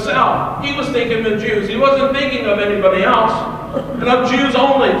thinking of himself. He was thinking of Jews. He wasn't thinking of anybody else, and of Jews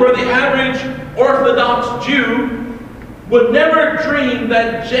only. For the average Orthodox Jew would never dream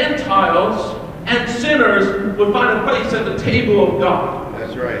that Gentiles and sinners would find a place at the table of God.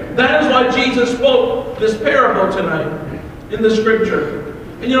 That's right. That is why Jesus spoke this parable tonight in the scripture.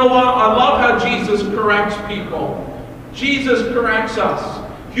 And you know what? I love how Jesus corrects people. Jesus corrects us.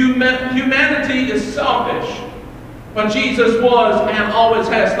 Humanity is selfish, but Jesus was and always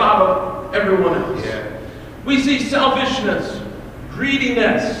has thought of everyone else. Yeah. We see selfishness,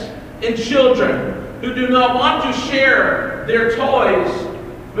 greediness in children who do not want to share their toys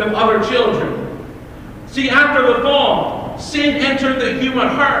with other children. See, after the fall, sin entered the human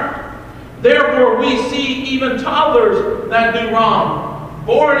heart. Therefore, we see even toddlers that do wrong,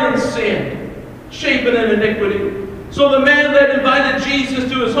 born in sin, shapen in iniquity. So the man that invited Jesus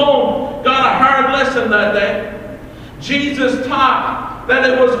to his home got a hard lesson that day. Jesus taught that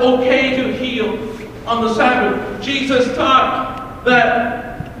it was okay to heal on the Sabbath. Jesus taught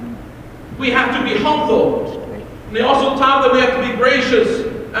that we have to be humble. And he also taught that we have to be gracious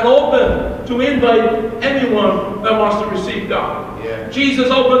and open to invite anyone that wants to receive God. Yeah. Jesus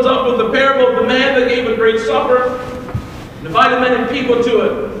opens up with the parable of the man that gave a great supper, invited many people to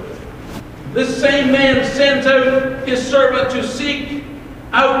it. This same man sent out his servant to seek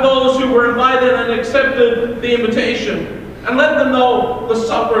out those who were invited and accepted the invitation, and let them know the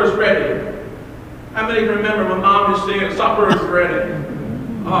supper is ready. How many can remember when Mom used to say, supper is ready?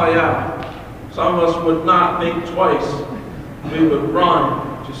 Oh yeah. Some of us would not think twice. We would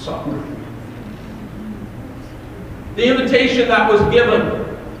run to supper. The invitation that was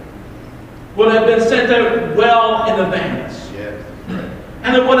given would have been sent out well in advance. Yes.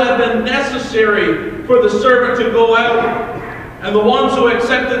 And it would have been necessary for the servant to go out, and the ones who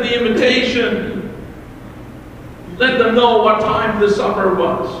accepted the invitation, let them know what time the supper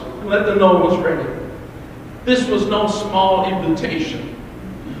was, and let them know it was ready. This was no small invitation,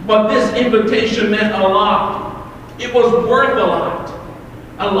 but this invitation meant a lot. It was worth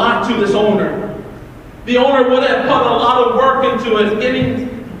a lot to this owner. The owner would have put a lot of work into it,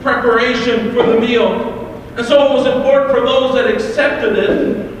 getting preparation for the meal. And so it was important for those that accepted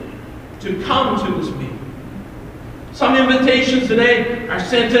it to come to this meal. Some invitations today are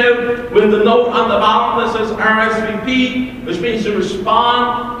sent out with the note on the bottom that says RSVP, which means to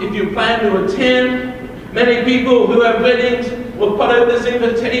respond if you plan to attend. Many people who have weddings will put out this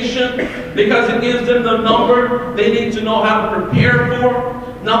invitation because it gives them the number they need to know how to prepare for.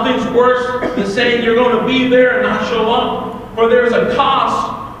 Nothing's worse than saying you're going to be there and not show up, for there's a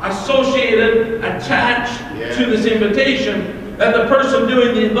cost associated, attached to this invitation that the person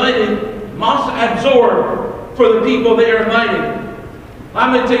doing the inviting must absorb for the people they are inviting.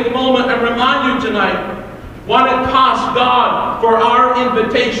 I'm going to take a moment and remind you tonight what it cost God for our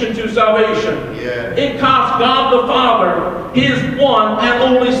invitation to salvation. Yeah. It cost God the Father His one and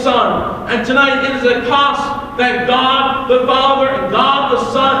only Son. And tonight it is a cost that God the Father and God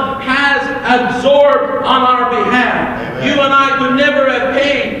the Son has absorbed on our behalf. Amen. You and I could never have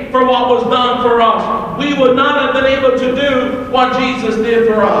paid for what was done for us. We would not have been able to do what Jesus did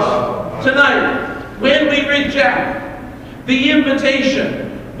for us. Tonight, when we reject the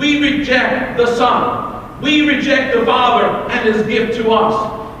invitation, we reject the Son. We reject the Father and His gift to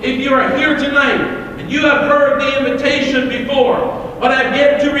us. If you are here tonight and you have heard the invitation before, but have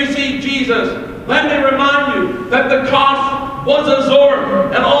yet to receive Jesus, let me remind you that the cost was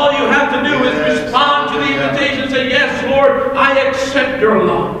absorbed, and all you have to do is respond to the invitation and say, yes, Lord, I accept your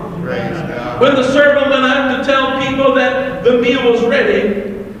love. Praise God. When the servant went out to tell people that the meal was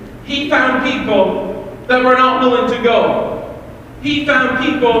ready, he found people that were not willing to go. He found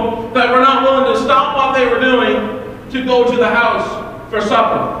people that were not willing to stop what they were doing to go to the house for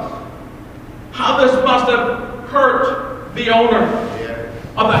supper. How this must have hurt the owner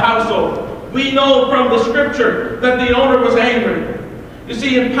of the household. We know from the scripture that the owner was angry. You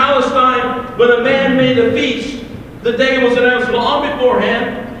see, in Palestine, when a man made a feast, the day was announced long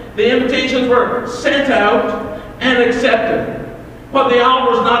beforehand. The invitations were sent out and accepted. But the hour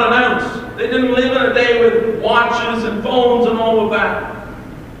was not announced. They didn't live in a day with watches and phones and all of that.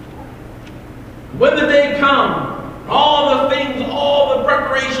 When the day came, all the things, all the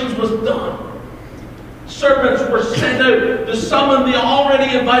preparations was done. Servants were sent out to summon the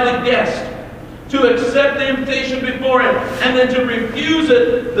already invited guest, to accept the invitation beforehand, and then to refuse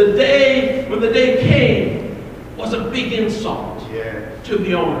it the day when the day came was a big insult to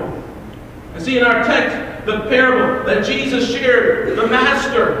the owner. And see, in our text, the parable that Jesus shared, the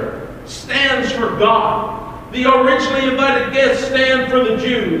master stands for God. The originally invited guests stand for the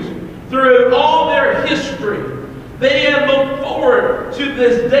Jews. Throughout all their history, they had looked forward to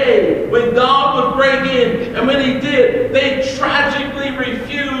this day when God would break in, and when He did, they tragically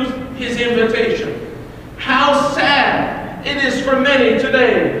refused His invitation. How sad it is for many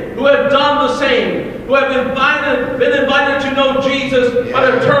today who have done the same, who have been invited to know Jesus,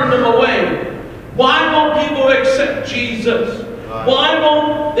 but have turned Him away. Why won't people accept Jesus? Why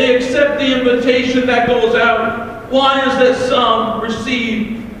won't they accept the invitation that goes out? Why is that some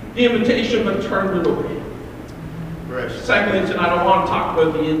receive the invitation but turn it away? Secondly, tonight I want to talk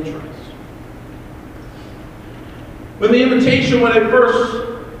about the interest. When the invitation went at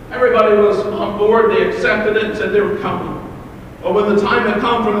first, everybody was on board, they accepted it and said they were coming. But when the time had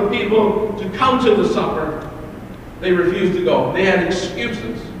come for the people to come to the supper, they refused to go. They had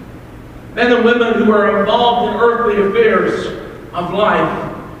excuses. Men and women who are involved in earthly affairs of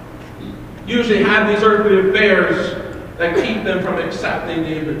life usually have these earthly affairs that keep them from accepting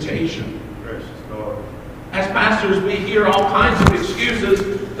the invitation. As pastors, we hear all kinds of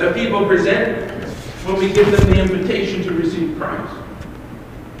excuses that people present when we give them the invitation to receive Christ.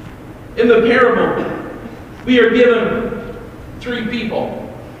 In the parable, we are given three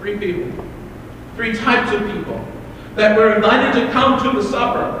types of people that were invited to come to the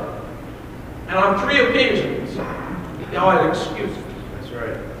supper. And on 3 occasions, they all had excuses. That's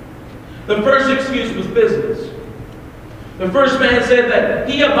right. The first excuse was business. The first man said that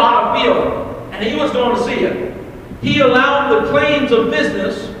he had bought a field and he was going to see it. He allowed the claims of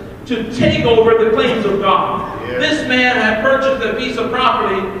business to take over the claims of God. Yeah. This man had purchased a piece of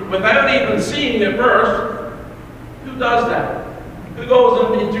property without even seeing it first. Who does that? Who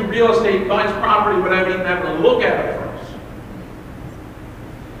goes into real estate, buys property without even having a look at it first?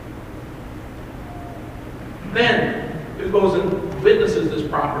 Then, who goes and witnesses this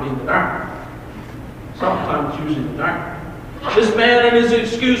property in the dark? Sometimes, usually in the dark. This man in his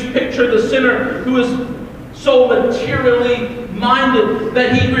excuse pictured the sinner who is so materially minded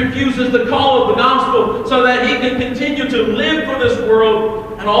that he refuses the call of the gospel so that he can continue to live for this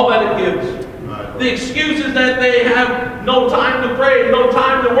world and all that it gives. Right. The excuse is that they have no time to pray, no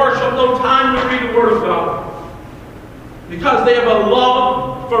time to worship, no time to read the Word of God. Because they have a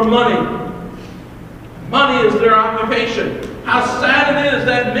love for money. Money is their occupation. How sad it is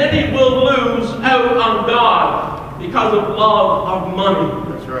that many will lose out on God because of love of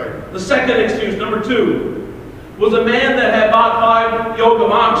money. That's right. The second excuse, number 2, was a man that had bought 5 yoke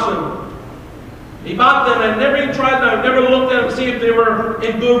of oxen. He bought them and never looked at them to see if they were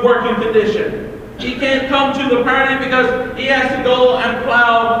in good working condition. He can't come to the party because he has to go and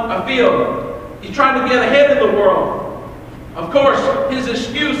plow a field. He's trying to get ahead of the world. Of course, his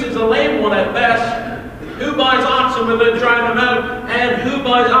excuse is a lame one at best. Who buys oxen when they're trying them out? And who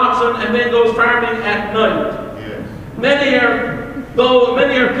buys oxen and then goes farming at night? Yes. Many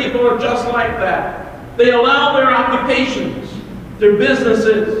are people who are just like that. They allow their occupations, their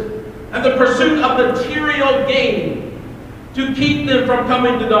businesses, and the pursuit of material gain to keep them from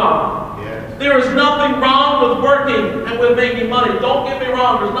coming to God. Yes. There is nothing wrong with working and with making money. Don't get me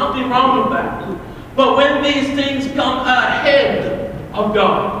wrong, there's nothing wrong with that. But when these things come ahead of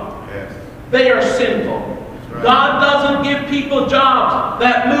God, yes, they are sinful. Right. God doesn't give people jobs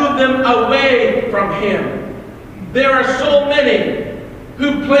that move them away from Him. There are so many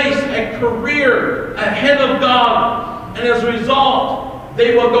who place a career ahead of God, and as a result,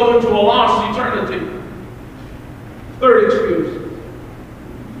 they will go into a lost eternity. Third excuse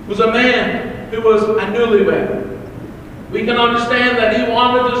was a man who was a newlywed. We can understand that he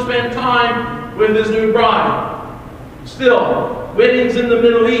wanted to spend time with his new bride. Still, weddings in the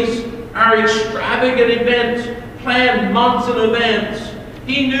Middle East are extravagant events planned months in advance.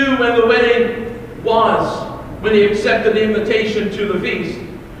 He knew when the wedding was when he accepted the invitation to the feast.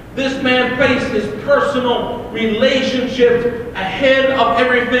 This man placed his personal relationship ahead of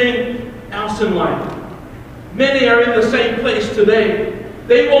everything else in life. Many are in the same place today.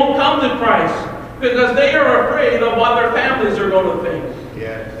 They won't come to Christ because they are afraid of what their families are going to think.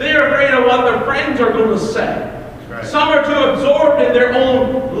 Yes. They are afraid of what their friends are going to say. Right. Some are too absorbed in their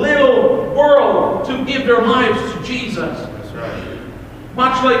own little world to give their lives to Jesus. That's right.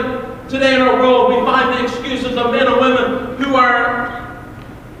 Much like today in our world, we find the excuses of men and women who are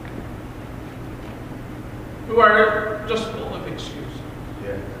just full of excuses.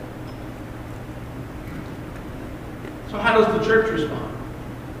 Yeah. So how does the church respond?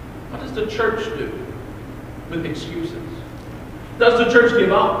 What does the church do with excuses? Does the church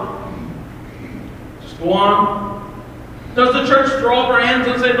give up? Just go on? Does the church throw up her hands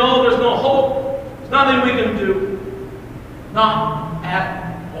and say, no, there's no hope? There's nothing we can do? Not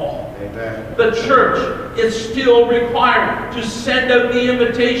at all. Amen. The church is still required to send out the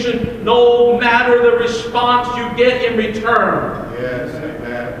invitation no matter the response you get in return. Yes,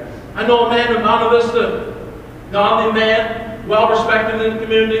 amen. I know a man in Mount Vista, godly man, well respected in the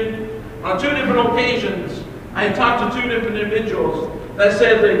community. On 2 different occasions, I had talked to 2 different individuals that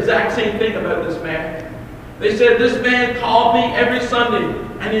said the exact same thing about this man. They said this man called me every Sunday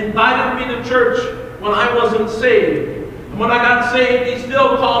and invited me to church when I wasn't saved. And when I got saved, he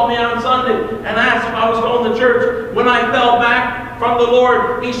still called me on Sunday and asked if I was going to church. When I fell back from the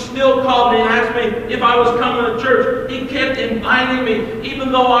Lord, he still called me and asked me if I was coming to church. He kept inviting me.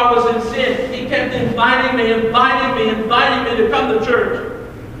 Even though I was in sin, he kept inviting me to come to church.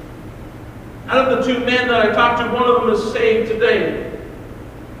 Out of the 2 men that I talked to, one of them is saved today.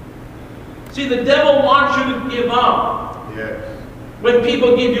 See, the devil wants you to give up Yes. when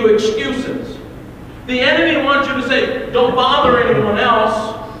people give you excuses. The enemy wants you to say, don't bother anyone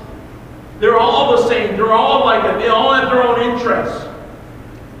else. They're all the same. They're all like it. They all have their own interests.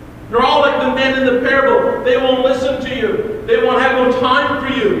 They're all like the men in the parable. They won't listen to you. They won't have no time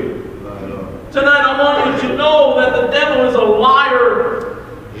for you. Tonight I want you to know that the devil is a liar.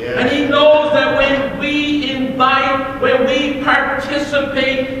 Yes. And he knows that when we invite, when we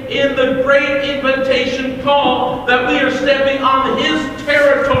participate in the great invitation call, that we are stepping on his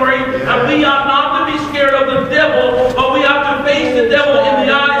territory, and we ought not to be scared of the devil, but we ought to face the devil in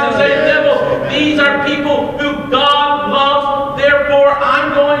the eyes and say, devil, these are people who God loves, therefore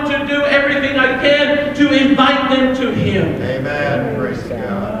I'm going to do everything I can to invite them to him. Amen. Praise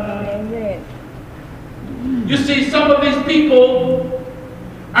God. You see, some of these people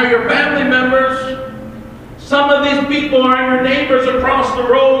are your family members. Some of these people are your neighbors across the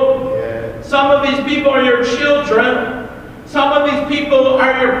road. Yes. Some of these people are your children. Some of these people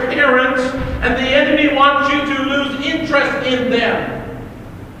are your parents. And the enemy wants you to lose interest in them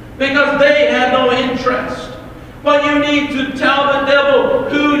because they have no interest. But you need to tell the devil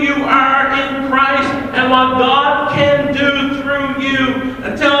who you are in Christ and what God can do through you.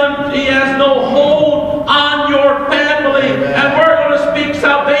 And tell him he has no hold on your family. Amen. And we're going to speak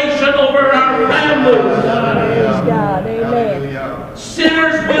salvation over our families. God, amen. Hallelujah.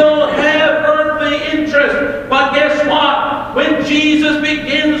 Sinners will have earthly interest. But guess what? When Jesus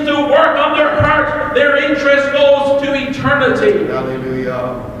begins to work on their hearts, their interest goes to eternity.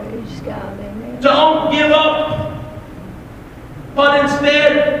 Hallelujah. Praise God, amen. Don't give up, but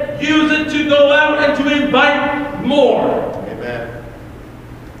instead use it to go out and to invite more. Amen.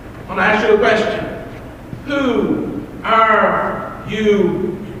 I want to ask you a question. Who are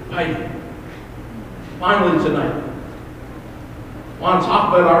you inviting? Finally tonight, I want to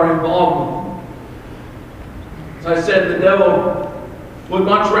talk about our involvement. As I said, the devil would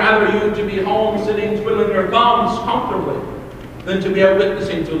much rather you to be home sitting twiddling your thumbs comfortably than to be out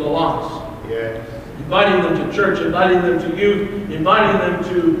witnessing to the lost. Yes. Inviting them to church, inviting them to youth, inviting them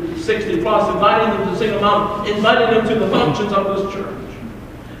to 60 plus, inviting them to Single Mountain, inviting them to the functions of this church.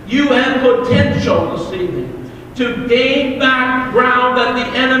 You have potential this evening to gain back ground that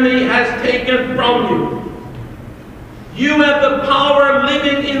the enemy has taken from you. You have the power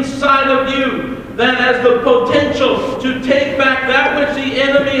living inside of you that has the potential to take back that which the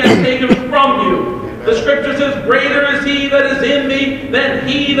enemy has taken from you. The scripture says, greater is he that is in me than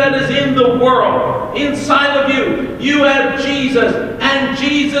he that is in the world. Inside of you, you have Jesus, and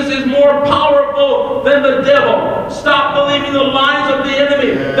Jesus is more powerful than the devil. Stop believing the lies of the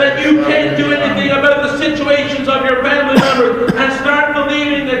enemy that you can't do anything about the situations of your family members, and start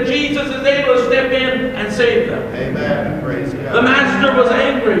believing that Jesus is able to step in and save them. Amen. Praise God. The master was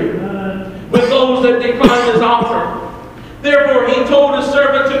angry with those that declined his offer. Therefore, he told his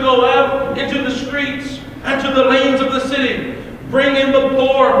servant to go out into the streets and to the lanes of the city, bring in the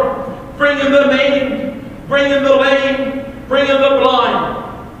poor bringing the maimed, bringing the lame, bringing the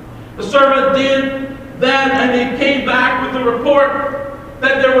blind. The servant did that, and he came back with the report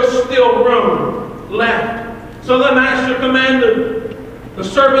that there was still room left. So the master commanded the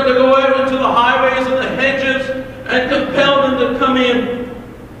servant to go out into the highways and the hedges and compel them to come in,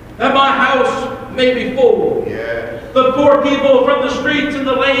 that my house may be full. Yeah. The poor people from the streets and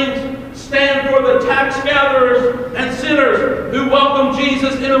the lanes stand for the tax gatherers and sinners who welcome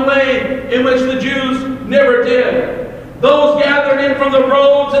Jesus in a way in which the Jews never did. Those gathered in from the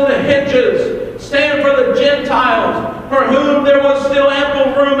roads and the hedges stand for the Gentiles, for whom there was still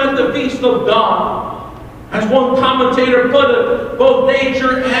ample room at the feast of God. As one commentator put it, both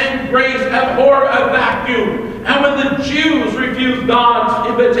nature and grace abhor a vacuum. And when the Jews refused God's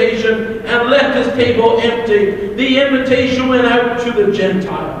invitation and left his table empty, the invitation went out to the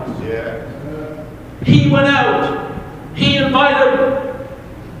Gentiles. Yeah. He went out. He invited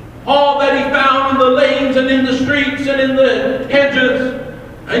all that he found in the lanes and in the streets and in the hedges.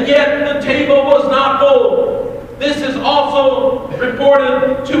 And yet the table was not full. This is also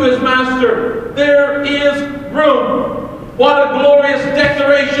reported to his master. There is room. What a glorious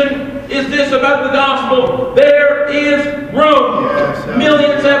declaration is this about the gospel. There is room. Yes,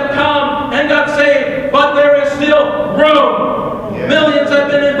 millions have come and got saved, but there is still room. Yes. Millions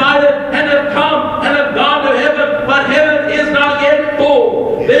have been invited and have come and have gone to heaven, but heaven is not yet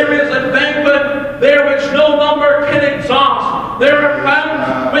full. Yes. There is a banquet there which no number can exhaust. There are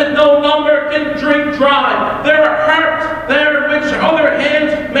fountains with no number can drink dry. There are harps there which other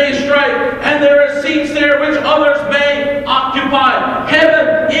hands may strike, and there are seats there which others may occupy.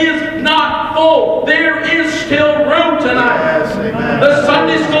 Heaven is not full. There is still room tonight. Yes, amen. The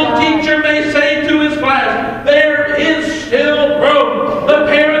Sunday school teacher may say to his class, there is still room. The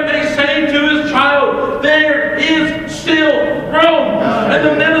parent may say to his child, there is still room. And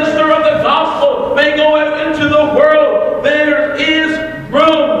the minister of the gospel may go out into the world. There is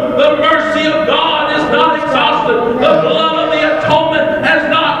room. The mercy of God is not exhausted. The blood of the atonement has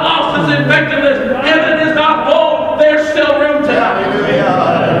not lost its effectiveness. Heaven is not full. There's still room tonight.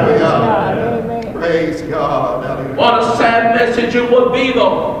 Hallelujah. Praise God. Hallelujah. What a sad message it would be,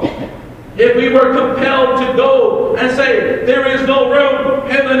 though, if we were compelled to go and say, there is no room,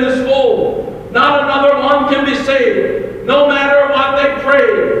 heaven is full. Not another one can be saved. No matter what they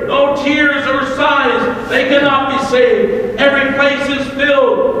pray, no tears or sighs, they cannot be saved. Every place is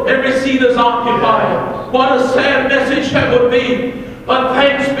filled, every seat is occupied. What a sad message that would be. But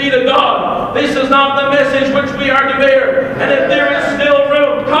thanks be to God, this is not the message which we are to bear. And if there is still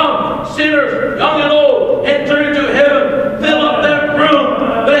room, come, sinners, young and old, enter into heaven, fill up that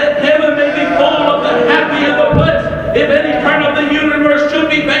room, that heaven may be full of the happy and the blessed. If any part of the universe should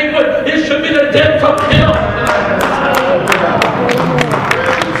be banquet, it should be the depths of hell.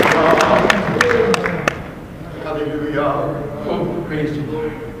 Hallelujah. Oh, praise the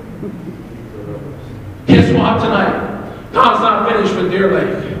Lord. Guess what tonight? God's not finished with Deer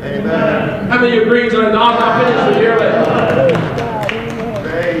Lake. Amen. How many agree tonight? God's not finished with Deer Lake.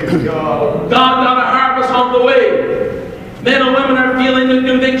 Praise God. God got a harvest on the way. Men and women are feeling the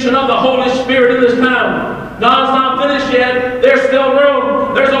conviction of the Holy Spirit in this town. God's not finished yet. There's still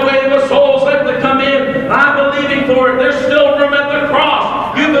room. There's a wave of souls left to come in. I'm believing for it. There's still room at the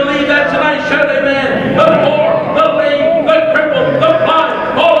cross. You believe that tonight? Shout amen. The poor, the lame, the crippled, the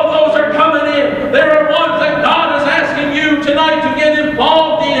blind, all of those are coming in. There are ones that God is asking you tonight to get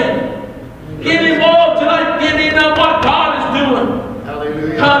involved in. Get involved tonight. Get in on what God is doing.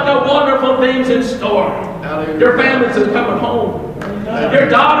 Hallelujah. God got wonderful things in store. Hallelujah. Your families are coming home. Your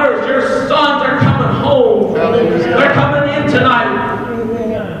daughters, your sons are coming home. Hallelujah. They're coming in tonight.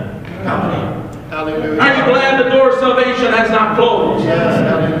 Coming in. Hallelujah. Are you glad the door of salvation has not closed? Yes,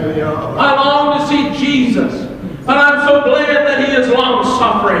 hallelujah. I long to see Jesus, but I'm so glad that He is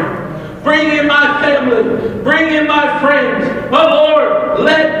long-suffering. Bring in my family. Bring in my friends. But Lord,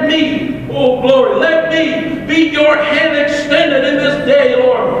 let me, oh glory, let me be your hand extended in this day,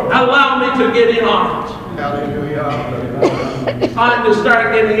 Lord. Allow me to get in on it. Hallelujah. Time to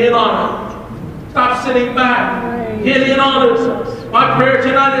start getting in on it. Stop sitting back. Get in on it. My prayer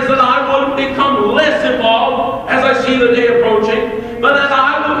tonight is that I wouldn't become less involved as I see the day approaching, but that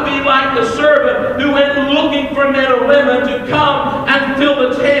I would be like the servant who went looking for men and women to come and fill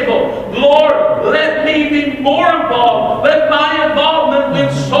the table. Lord, let me be more involved. Let my involvement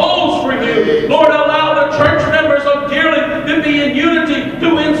win souls for you. Lord, allow the church members of Deer Lake to be in unity,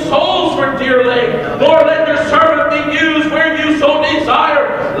 to win souls for Deer Lake. Lord, let your servant be used where you so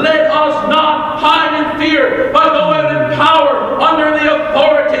desire. Let us not hide in fear, but go out in power under the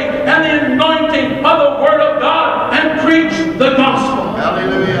authority and the anointing of the Word of God and preach the gospel.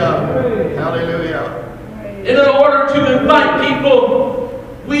 Hallelujah. In order to invite people,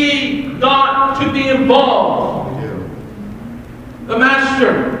 we got to be involved. We do. The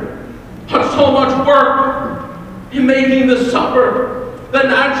master put so much work in making the supper that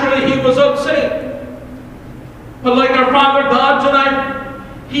naturally he was upset. But like our Father God tonight,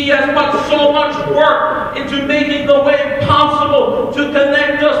 He has put so much work into making the way possible to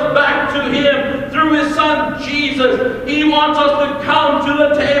connect us back to Him through His Son Jesus. He wants us to come to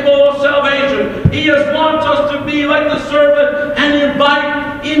the table of salvation. He just wants us to be like the servant and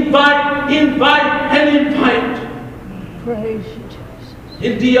invite, and invite. Praise you, Jesus.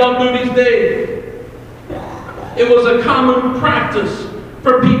 In D.L. Moody's day, it was a common practice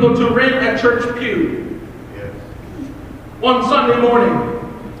for people to rent a church pew. Yes. One Sunday morning,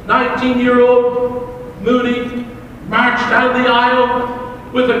 19-year-old Moody marched down the aisle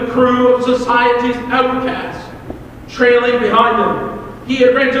with a crew of society's outcasts trailing behind him. He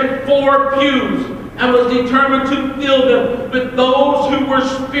had rented 4 pews and was determined to fill them with those who were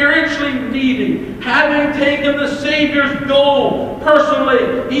spiritually needy. Having taken the Savior's goal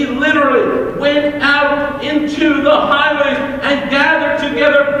personally, he literally went out into the highways and gathered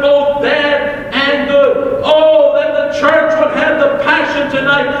together both bad and good. Oh, that the church would have the passion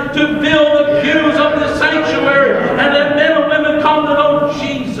tonight to fill the pews of the sanctuary, and that men and women come to know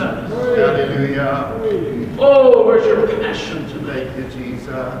Jesus. Hallelujah. Oh, where's your passion tonight? Thank you, Jesus.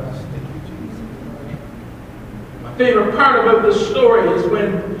 Thank you, Jesus. My favorite part about this story is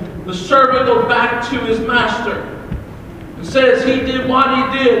when the servant goes back to his master and says he did what he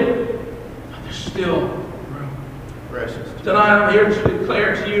did, but there's still room. Precious. Tonight I'm here to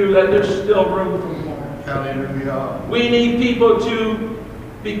declare to you that there's still room for more. Hallelujah. We need people to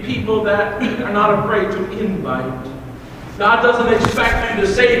be people that are not afraid to invite. God doesn't expect you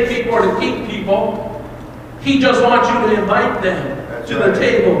to save people or to keep people. He just wants you to invite them to the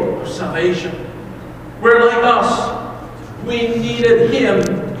table of salvation. We're like us. We needed Him.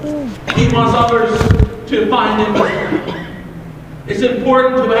 He wants others to find Him. It's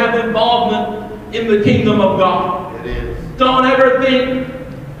important to have involvement in the kingdom of God. It is. Don't ever think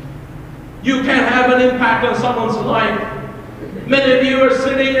you can have an impact on someone's life. Many of you are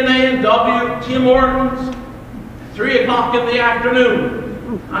sitting in A&W, Tim Hortons, 3 o'clock in the afternoon.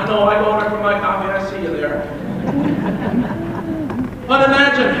 I know, I go there for my coffee, I see you there. But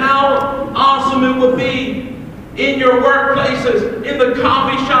imagine how awesome it would be in your workplaces, in the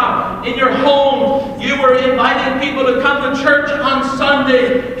coffee shop, in your home. You were inviting people to come to church on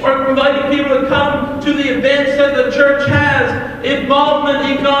Sunday, or inviting people to come to the events that the church has. Involvement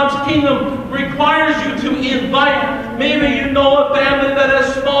in God's kingdom requires you to invite. Maybe you know a family that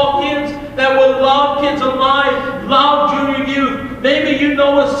has small kids that will love Kids Alive, love junior youth. Maybe you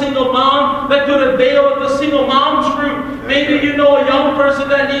know a single mom that could avail of the single moms group. Maybe you know a young person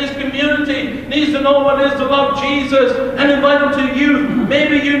that needs community, needs to know what it is to love Jesus and invite them to youth.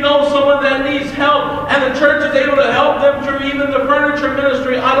 Maybe you know someone that needs help and the church is able to help them through even the furniture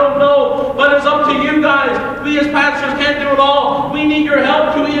ministry. I don't know, but it's up to you guys. We as pastors can't do it all. We need your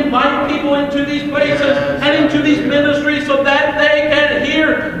help to invite people into these places and into these ministries so that they can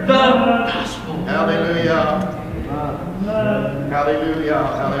hear the gospel. Hallelujah.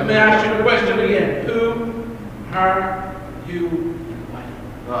 Hallelujah. Let me ask you the question again. Who are you inviting?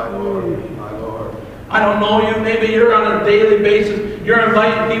 My Lord. My Lord. I don't know you. Maybe you're on a daily basis. You're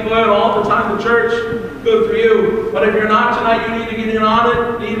inviting people out all the time to church. Good for you. But if you're not tonight, you need to get in on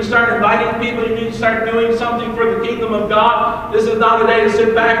it. You need to start inviting people. You need to start doing something for the kingdom of God. This is not a day to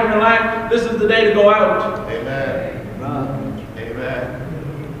sit back and relax. This is the day to go out. Amen. Amen.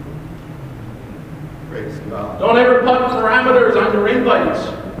 Praise God. Don't ever put parameters on your invites.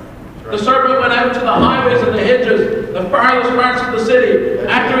 The servant went out to the highways and the hedges, the farthest parts of the city.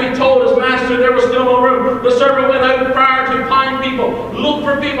 After he told his master there was still no room, the servant went out far to find people, look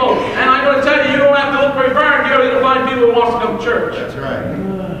for people. And I'm going to tell you, you don't have to look very far. You're going to find people who want to come to church. That's right.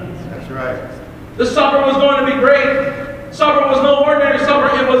 That's right. The supper was going to be great. Supper was no ordinary supper.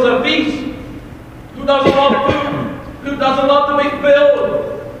 It was a feast. Who doesn't love food? Who doesn't love to be filled?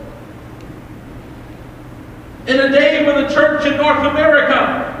 In a day when the church in North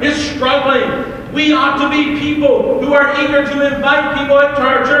America is struggling, we ought to be people who are eager to invite people into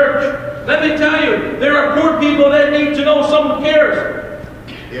our church. Let me tell you, there are poor people that need to know someone cares.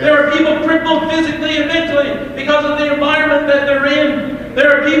 Yes. There are people crippled physically and mentally because of the environment that they're in.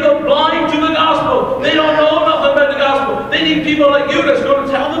 There are people blind to the gospel. They don't know nothing about the gospel. They need people like you that's going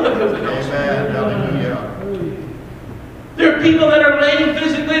to tell them about the gospel. Amen. Hallelujah. There are people that are lame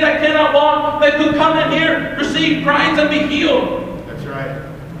physically that cannot walk, that could come in here, receive Christ, and be healed. That's right.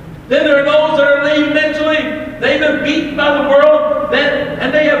 Then there are those that are lame mentally. They've been beaten by the world,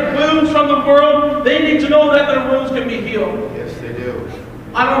 and they have wounds from the world. They need to know that wounds can be healed. Yes, they do.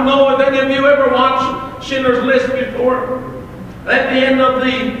 I don't know if any of you ever watched Schindler's List before. At the end of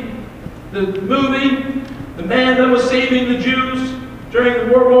the movie, the man that was saving the Jews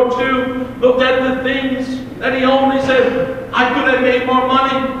during World War II looked at the things that he owned. He said, I could have made more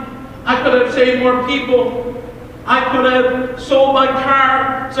money. I could have saved more people. I could have sold my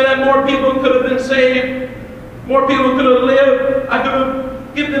car so that more people could have been saved. More people could have lived. I could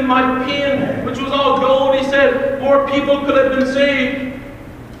have given them my pin, which was all gold. He said, more people could have been saved.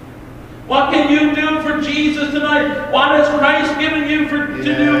 What can you do for Jesus tonight? What has Christ given you to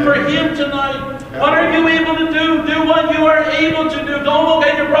do for Him tonight? What are you able to do? Do what you are able to do. Don't look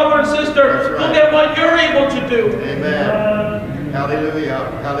at your brother and sister. Look at what you're able to do. Amen. Hallelujah.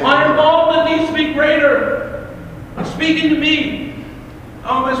 Hallelujah. My involvement needs to be greater. I'm speaking to me.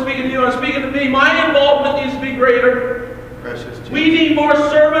 Oh, I'm speaking to you. I'm speaking to me. My involvement needs to be greater. Precious Jesus. We need more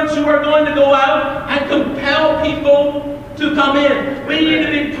servants who are going to go out and compel people to come in. We need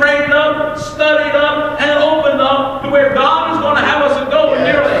to be prayed up, studied up, and opened up to where God is going to have us go Yes.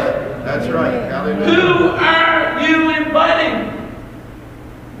 nearly. That's right. Hallelujah. Who are you inviting?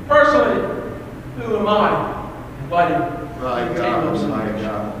 Personally, who am I inviting? My God. My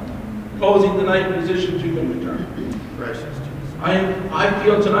God. Closing tonight, musicians, you can return. Precious Jesus. I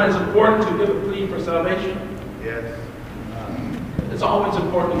feel tonight is important to give a plea for salvation. Yes. It's always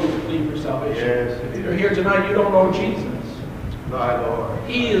important to give a plea for salvation. Yes, it If is. you're here tonight, you don't know Jesus. My Lord.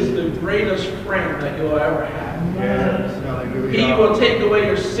 He is the greatest friend that you'll ever have. Yes. Hallelujah. He will take away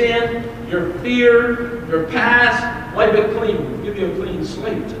your sin, your fear, your past, wipe it clean, give you a clean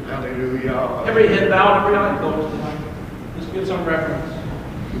slate. Hallelujah. Every head bowed, every eye closed tonight. Just give some reference.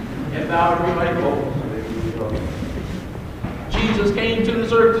 Head bowed, every eye closed. Jesus came to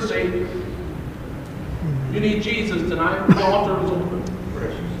this earth to save you. You need Jesus tonight. The altar is open.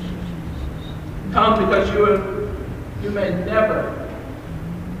 Come because you may never,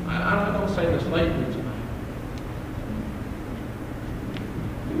 I don't say this lightly tonight.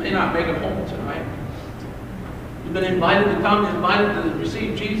 You may not make it home tonight. You've been invited to come, invited to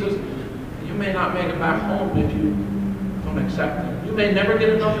receive Jesus. You may not make it back home if you don't accept Him. You may never get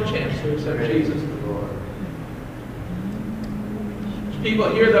another chance to accept Jesus. There's people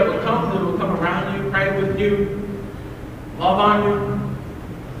here that will come around you, pray with you, love on you.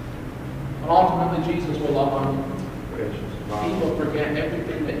 But ultimately, Jesus will love on you. He will forget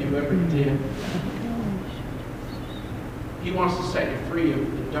everything that you ever did. He wants to set you free of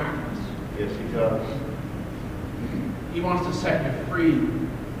the darkness. Yes, He does. He wants to set you free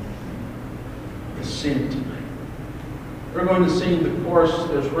of sin tonight. We're going to sing the chorus.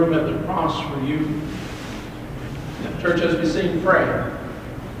 There's room at the cross for you. Church, as we sing, pray.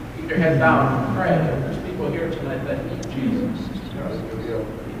 Keep your head down and pray. There's people here tonight that need Jesus. Hallelujah.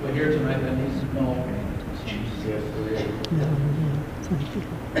 People here tonight that need to know Jesus. Yes, there is.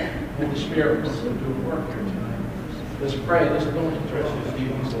 Holy Spirit wants to do a work here tonight. Let's pray. Let's go into precious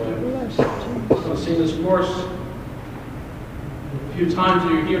Jesus' life. We're going to sing this chorus. A few times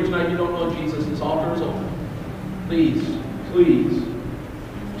that you're here tonight, you don't know Jesus. This altar is open. Please, please,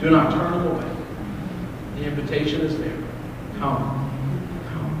 do not turn away. The invitation is there. Come.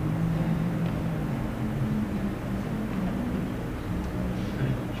 Come.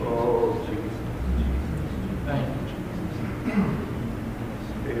 Oh, Jesus. Thank you, Jesus.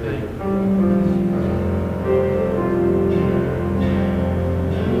 Spirit.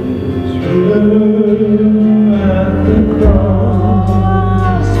 True at the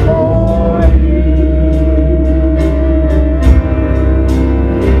cross for you.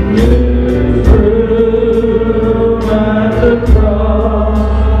 There's room at the cross.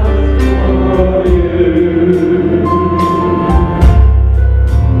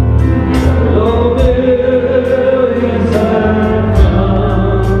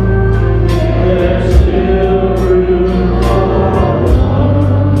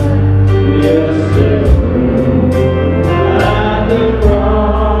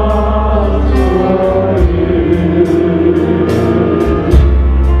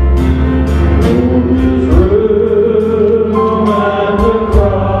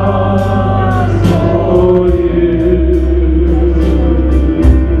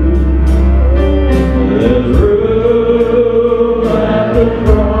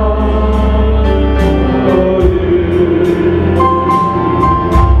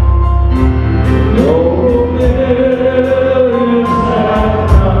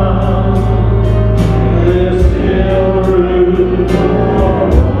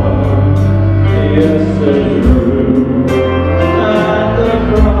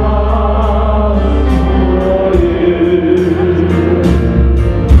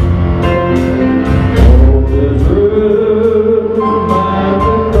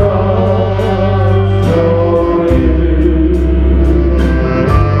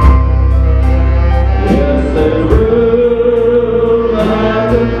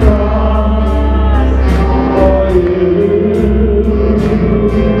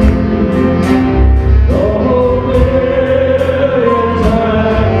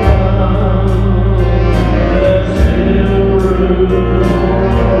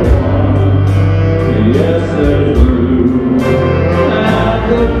 there's room at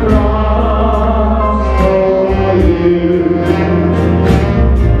the cross for you.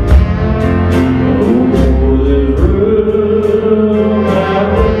 Oh, there's room at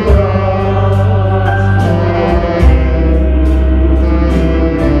the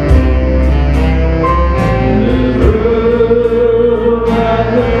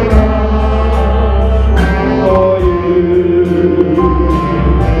cross for you. There's room at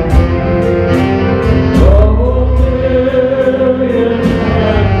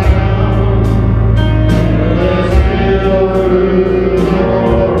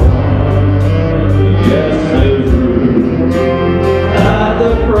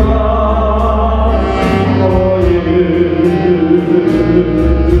the cross for you.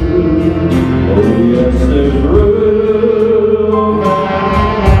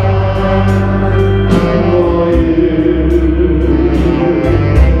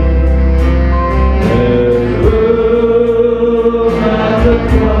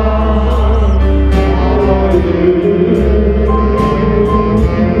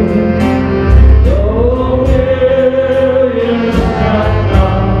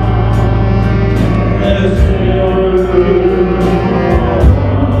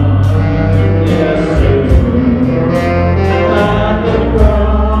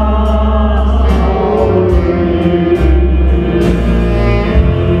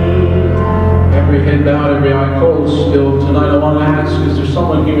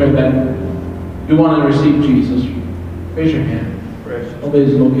 You want to receive Jesus? Raise your hand.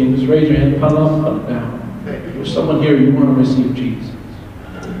 Nobody's looking. Just raise your hand. Put it up, put it down. There's someone here, you want to receive Jesus.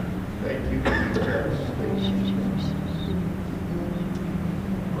 Thank you.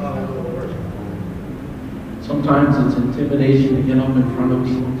 Sometimes it's intimidation to get up in front of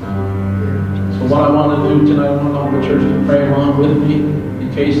people. So what I want to do tonight, I want all the church to pray along with me in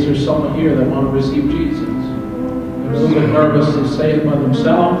case there's someone here that want to receive Jesus. They're a little bit nervous to say it by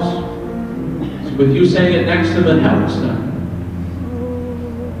themselves. With you saying it next to them, it helps them.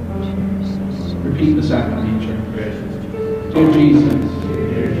 Repeat this after me, church. Dear Jesus,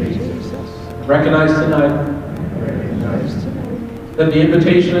 recognize tonight that the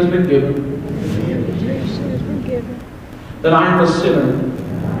invitation has been given, that I am a sinner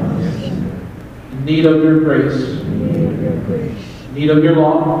in need of your grace, in need of your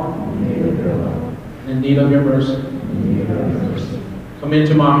law, and in need of your mercy. Come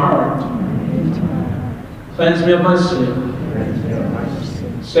into my heart. Cleanse me of my sin.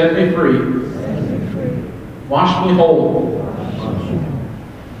 Set me free. Wash me whole.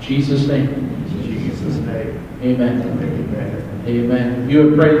 In Jesus' name. Amen. Amen. If you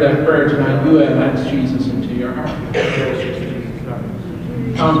have prayed that prayer tonight, you have asked Jesus into your heart.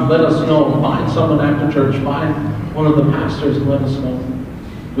 Come, let us know. Find someone after church. Find one of the pastors and let us know.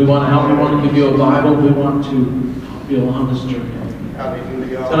 We want to help. We want to give you a Bible. We want to help you along this journey.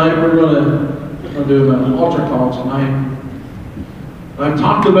 Tonight we're going to do an altar call tonight. I've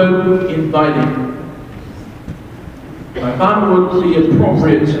talked about inviting. I thought it would be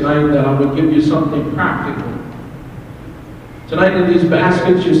appropriate tonight that I would give you something practical. Tonight in these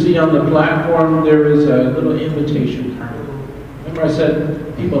baskets you see on the platform, there is a little invitation card. Remember I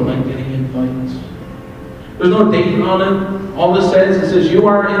said people like getting invites. There's no date on it. All it says you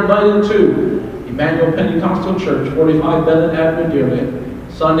are invited to Emmanuel Pentecostal Church, 45 Bennett Avenue, Deer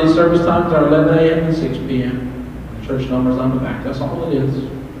Lake. Sunday service times are 11 a.m. and 6 p.m. The church number's on the back. That's all it is.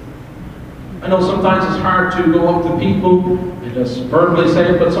 I know sometimes it's hard to go up to people and just verbally say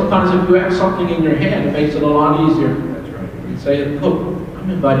it, but sometimes if you have something in your hand, it makes it a lot easier. That's right. You can say, look, I'm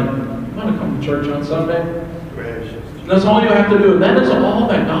inviting you. You want to come to church on Sunday? And that's all you have to do. That is all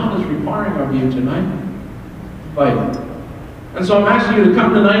that God is requiring of you tonight. Invite. And so I'm asking you to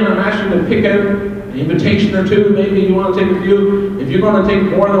come tonight, and I'm asking you to pick out an invitation or two. Maybe you want to take a few. If you're going to take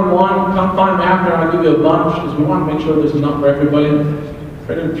more than one, come find me after. I'll give you a bunch because we want to make sure there's enough for everybody.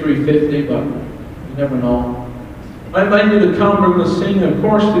 Printed 350, but you never know. I invite you to come. We're going to sing a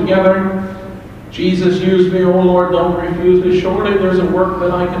chorus together. Jesus, use me, oh Lord, don't refuse me. Surely there's a work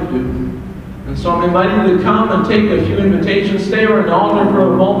that I can do. And so I'm inviting you to come and take a few invitations. Stay around the altar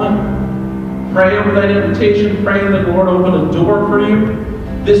for a moment. Pray over that invitation. Pray that the Lord open a door for you.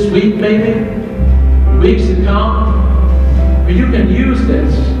 This week, maybe. Weeks to come. But you can use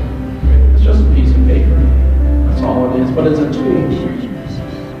this. It's just a piece of paper. That's all it is. But it's a tool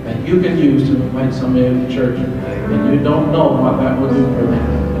that you can use to invite somebody to church. And you don't know what that will do for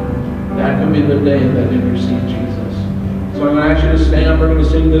them. That could be the day that they receive Jesus. So I'm going to ask you to stand. We're going to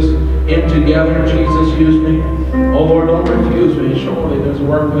sing this hymn together. Jesus, use me. Oh Lord, don't refuse me. Surely there's a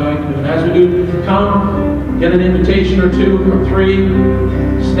work that I can do. And as we do, come, get an invitation or two or three.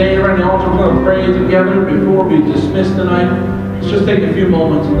 Stay around the altar. altar. We're going to pray together before we dismiss tonight. Let's just take a few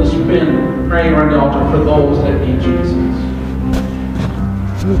moments and let's spend praying around the altar for those that need Jesus.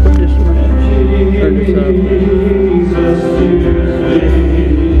 Look at this man. Turn this up. What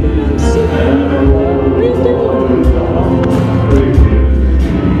are you doing?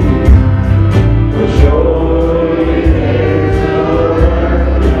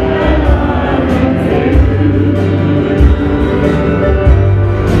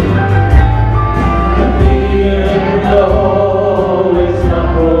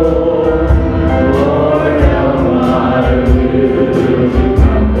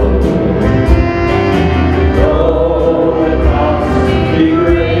 Figure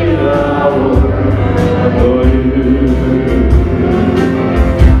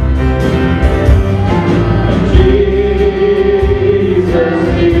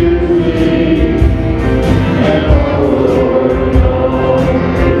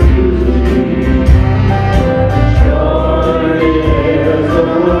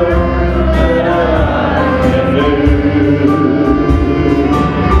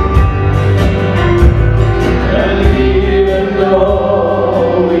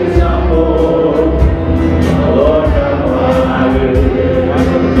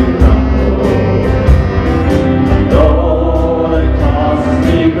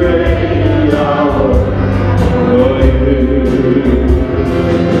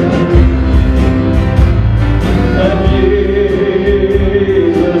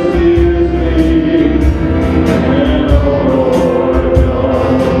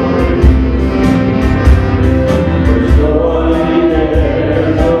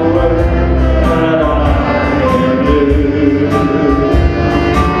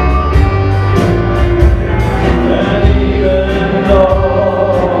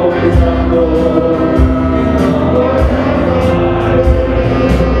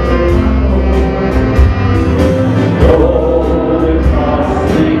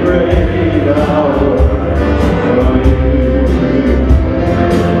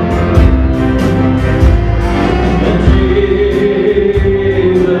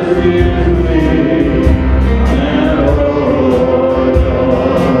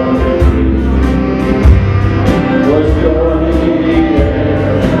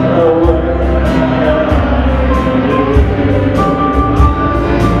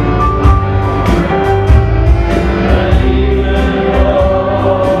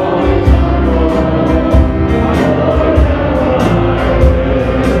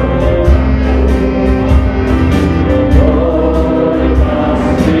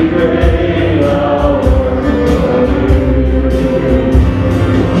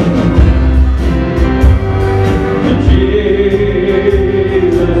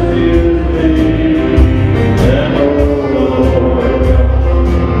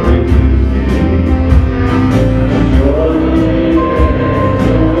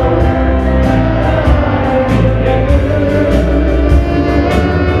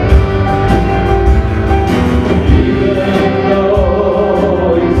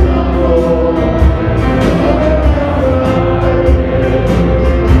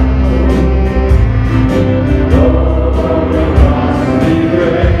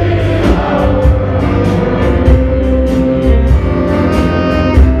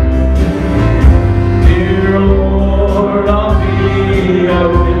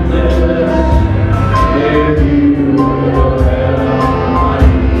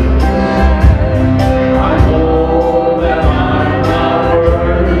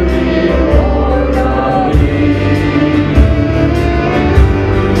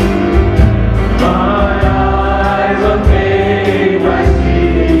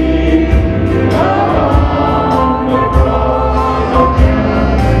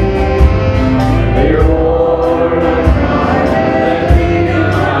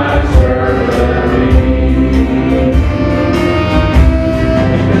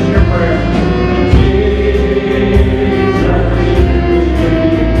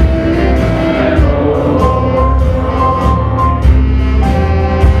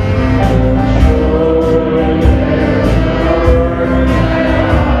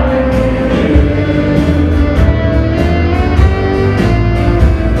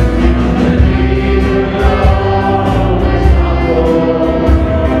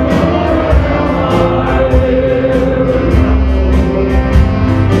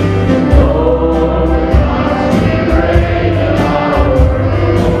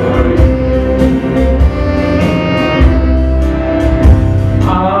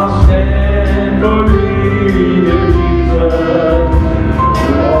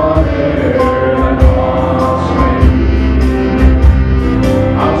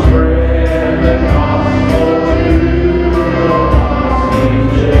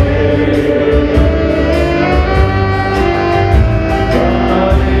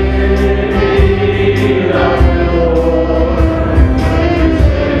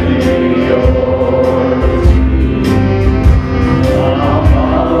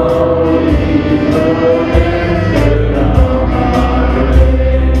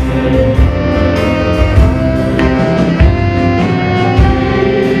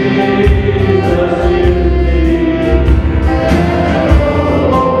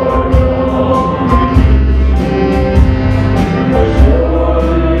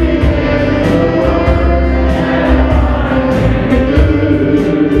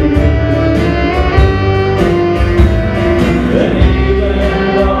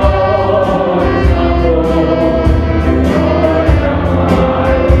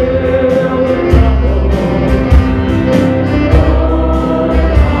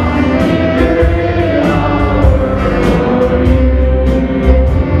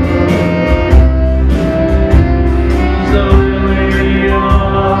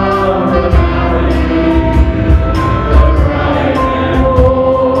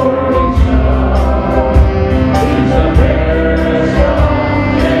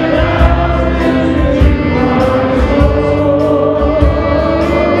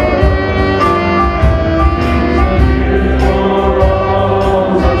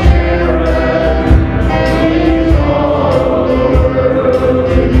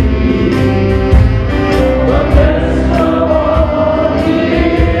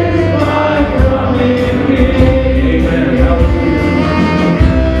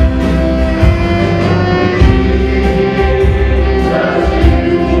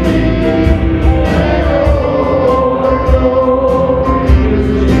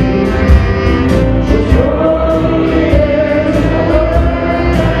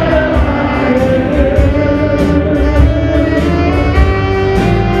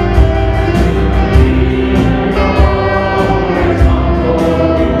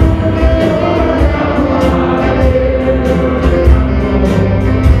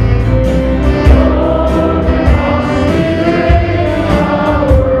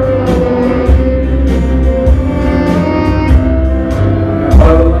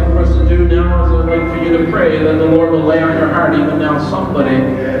somebody,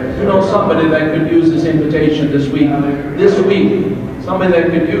 somebody that could use this invitation this week, somebody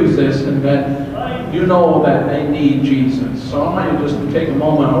that could use this, and that you know that they need Jesus. So I want you just to take a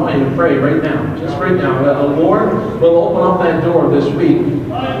moment. I want you to pray right now, just right now, that the Lord will open up that door this week,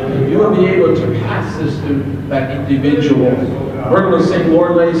 and you will be able to pass this to that individual. We're going to sing,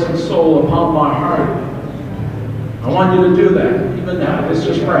 Lord, lay some soul upon my heart. I want you to do that, even now. Let's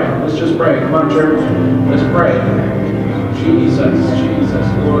just pray. Let's just pray. Come on, church. Let's pray. Jesus,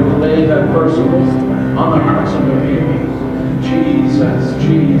 Lord, lay that person on the hearts of the people. Jesus.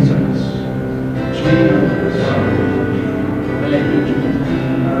 Thank you, Jesus.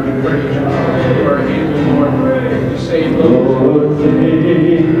 We praise you. You are able, Lord, to save those. Lord,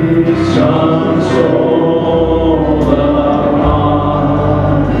 some soul upon my heart.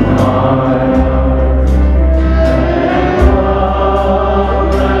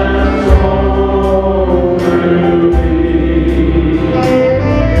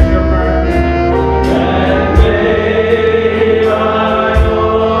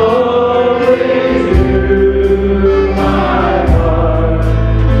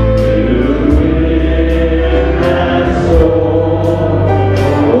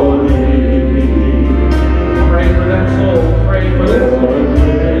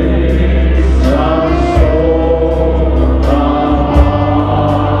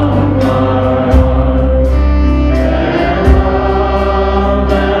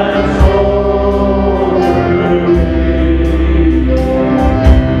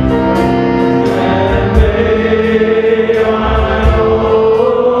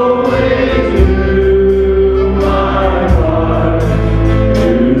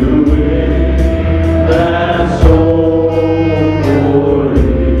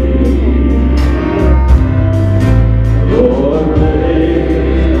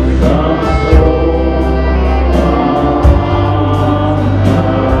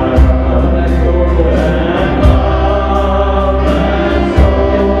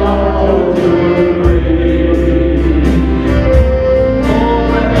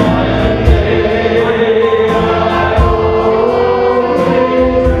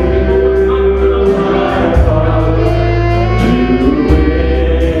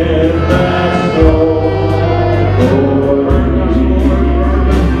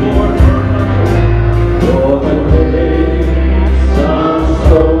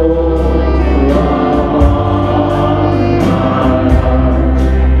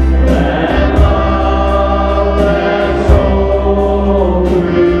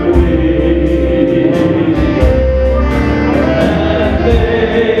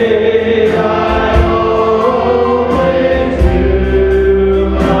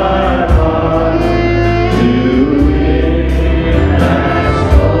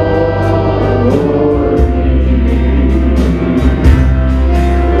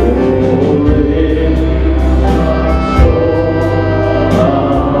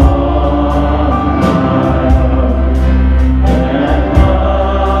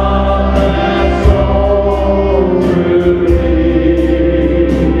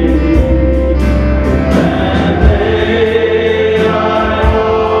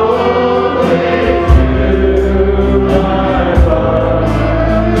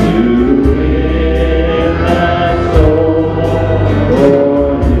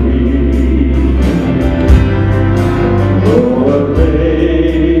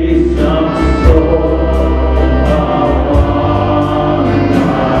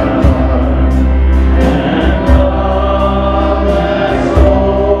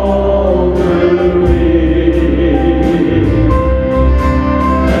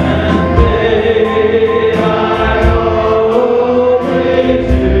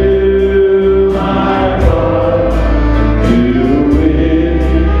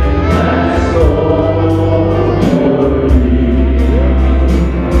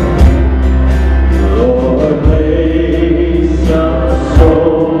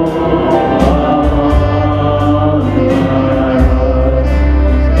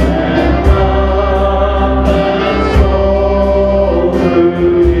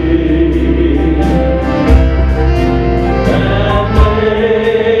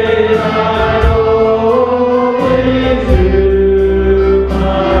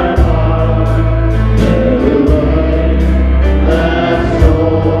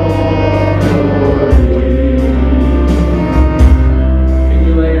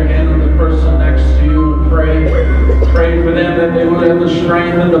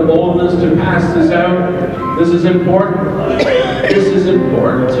 This is important. This is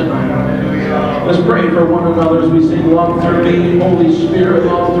important tonight. Let's pray for one another as we sing, love through me, Holy Spirit,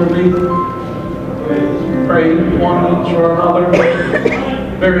 love through me. pray one for another.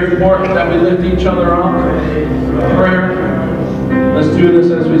 Very important that we lift each other up in prayer. Let's do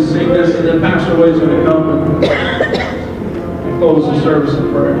this as we sing this, and then Pastor Wade's going to come and close the service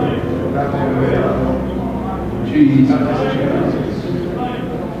in prayer. Jesus.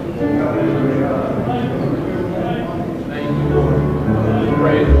 Thank you, Lord.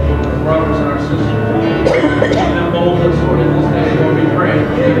 Pray for our brothers and our sisters. Keep them boldness, Lord, in this day. Lord, we pray in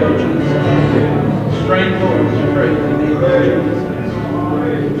the name of Jesus. Strength, Lord, we pray in the name of Jesus.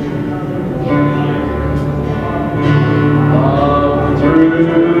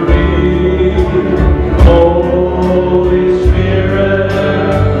 Through me, Holy Spirit,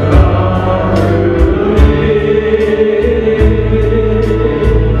 come through me.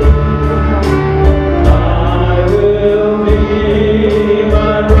 I will be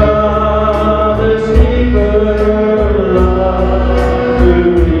my brother's keeper, love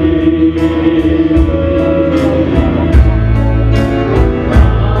through me.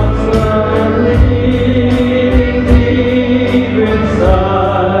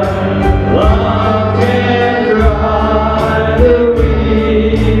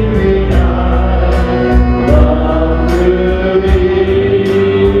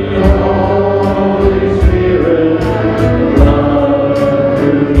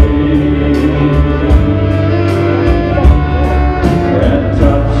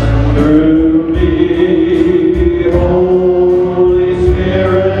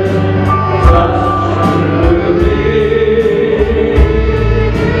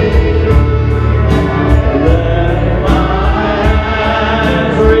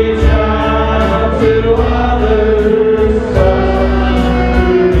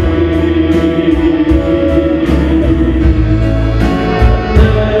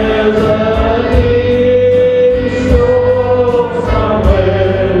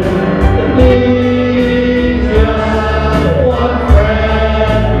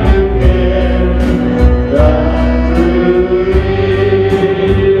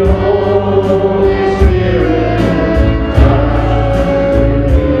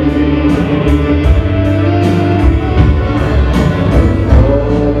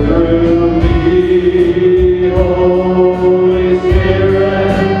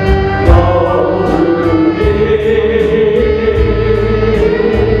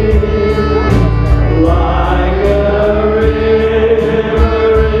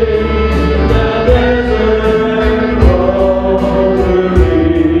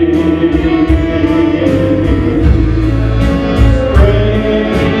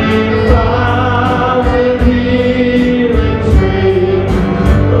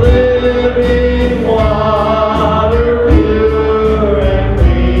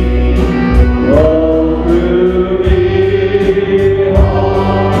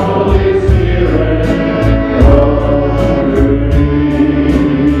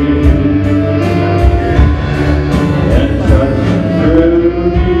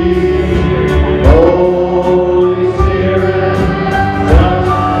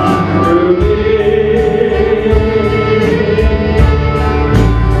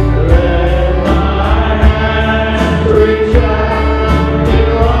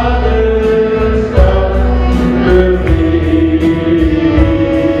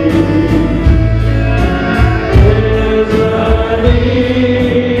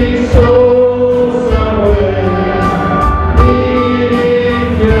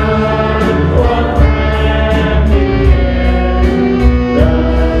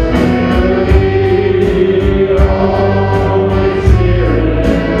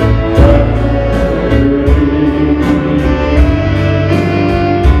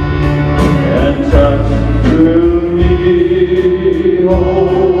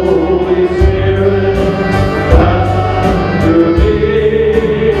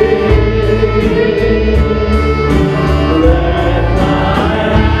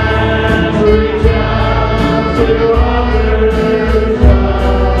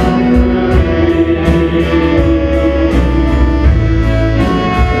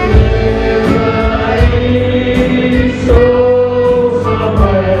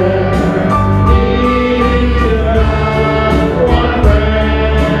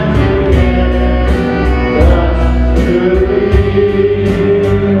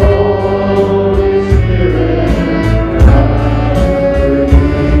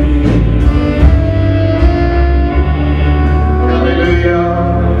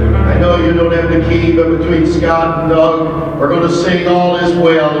 Scott and Doug are going to sing All Is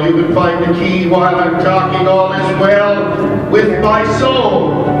Well. You can find the key while I'm talking. All is well with my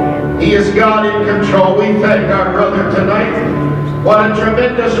soul. He is God in control. We thank our brother tonight. What a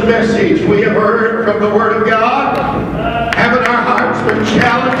tremendous message we have heard from the Word of God. Haven't our hearts been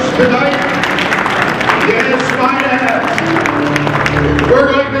challenged tonight? Yes, might have.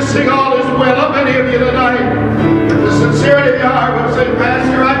 We're going to sing All Is Well of many of you tonight. The sincerity of your heart will say,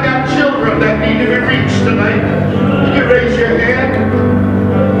 Pastor, I've got children that need to be reached tonight. Can you raise your hand?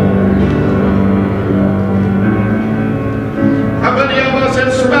 How many of us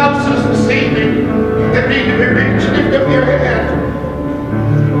have spouses this evening that need to be reached? Lift up your hand.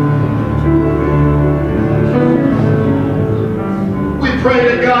 We pray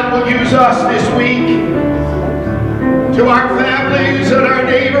that God will use us this week to our families and our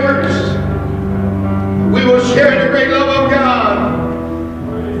neighbors. We will share the great love of God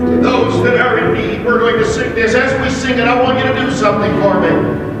to those that are in need. We're going to sing this. As we sing it, I want you to do something for me.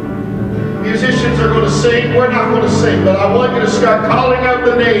 Musicians are going to sing. We're not going to sing, but I want you to start calling out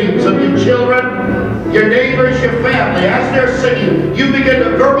the names of your children, your neighbors, your family. As they're singing, you begin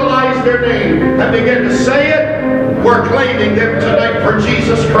to verbalize their name and begin to say it. We're claiming them tonight for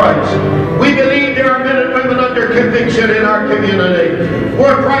Jesus Christ. We believe there are men and women under conviction in our community.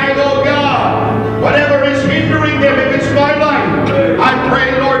 We're praying, oh God, whatever is hindering them, if it's my life, I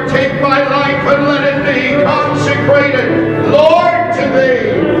pray, Lord, take my life and let it be consecrated, Lord, to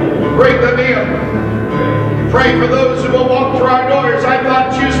Thee. Bring them in. Pray for those who will walk through our doors. I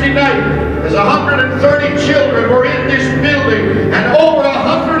thought Tuesday night, as 130 children were in this building, and over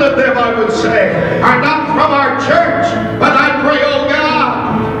 100 of them, I would say, are not from our church. But I pray, oh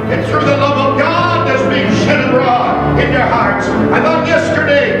God, and through the love of God that's being shed abroad in their hearts. I thought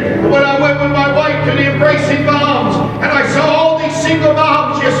yesterday, when I went with my wife to the Embracing Moms, and I saw all these single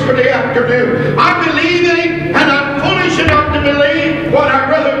moms yesterday afternoon, I'm believing, and I'm foolish enough to believe what our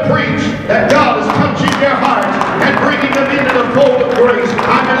brother preached, that God is touching their hearts and bringing them into the fold of grace.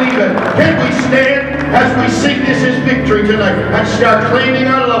 I believe it. Can we stand as we sing This Is Victory tonight and start claiming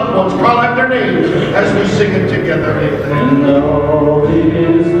our loved ones? Call out their names as we sing it together. And all the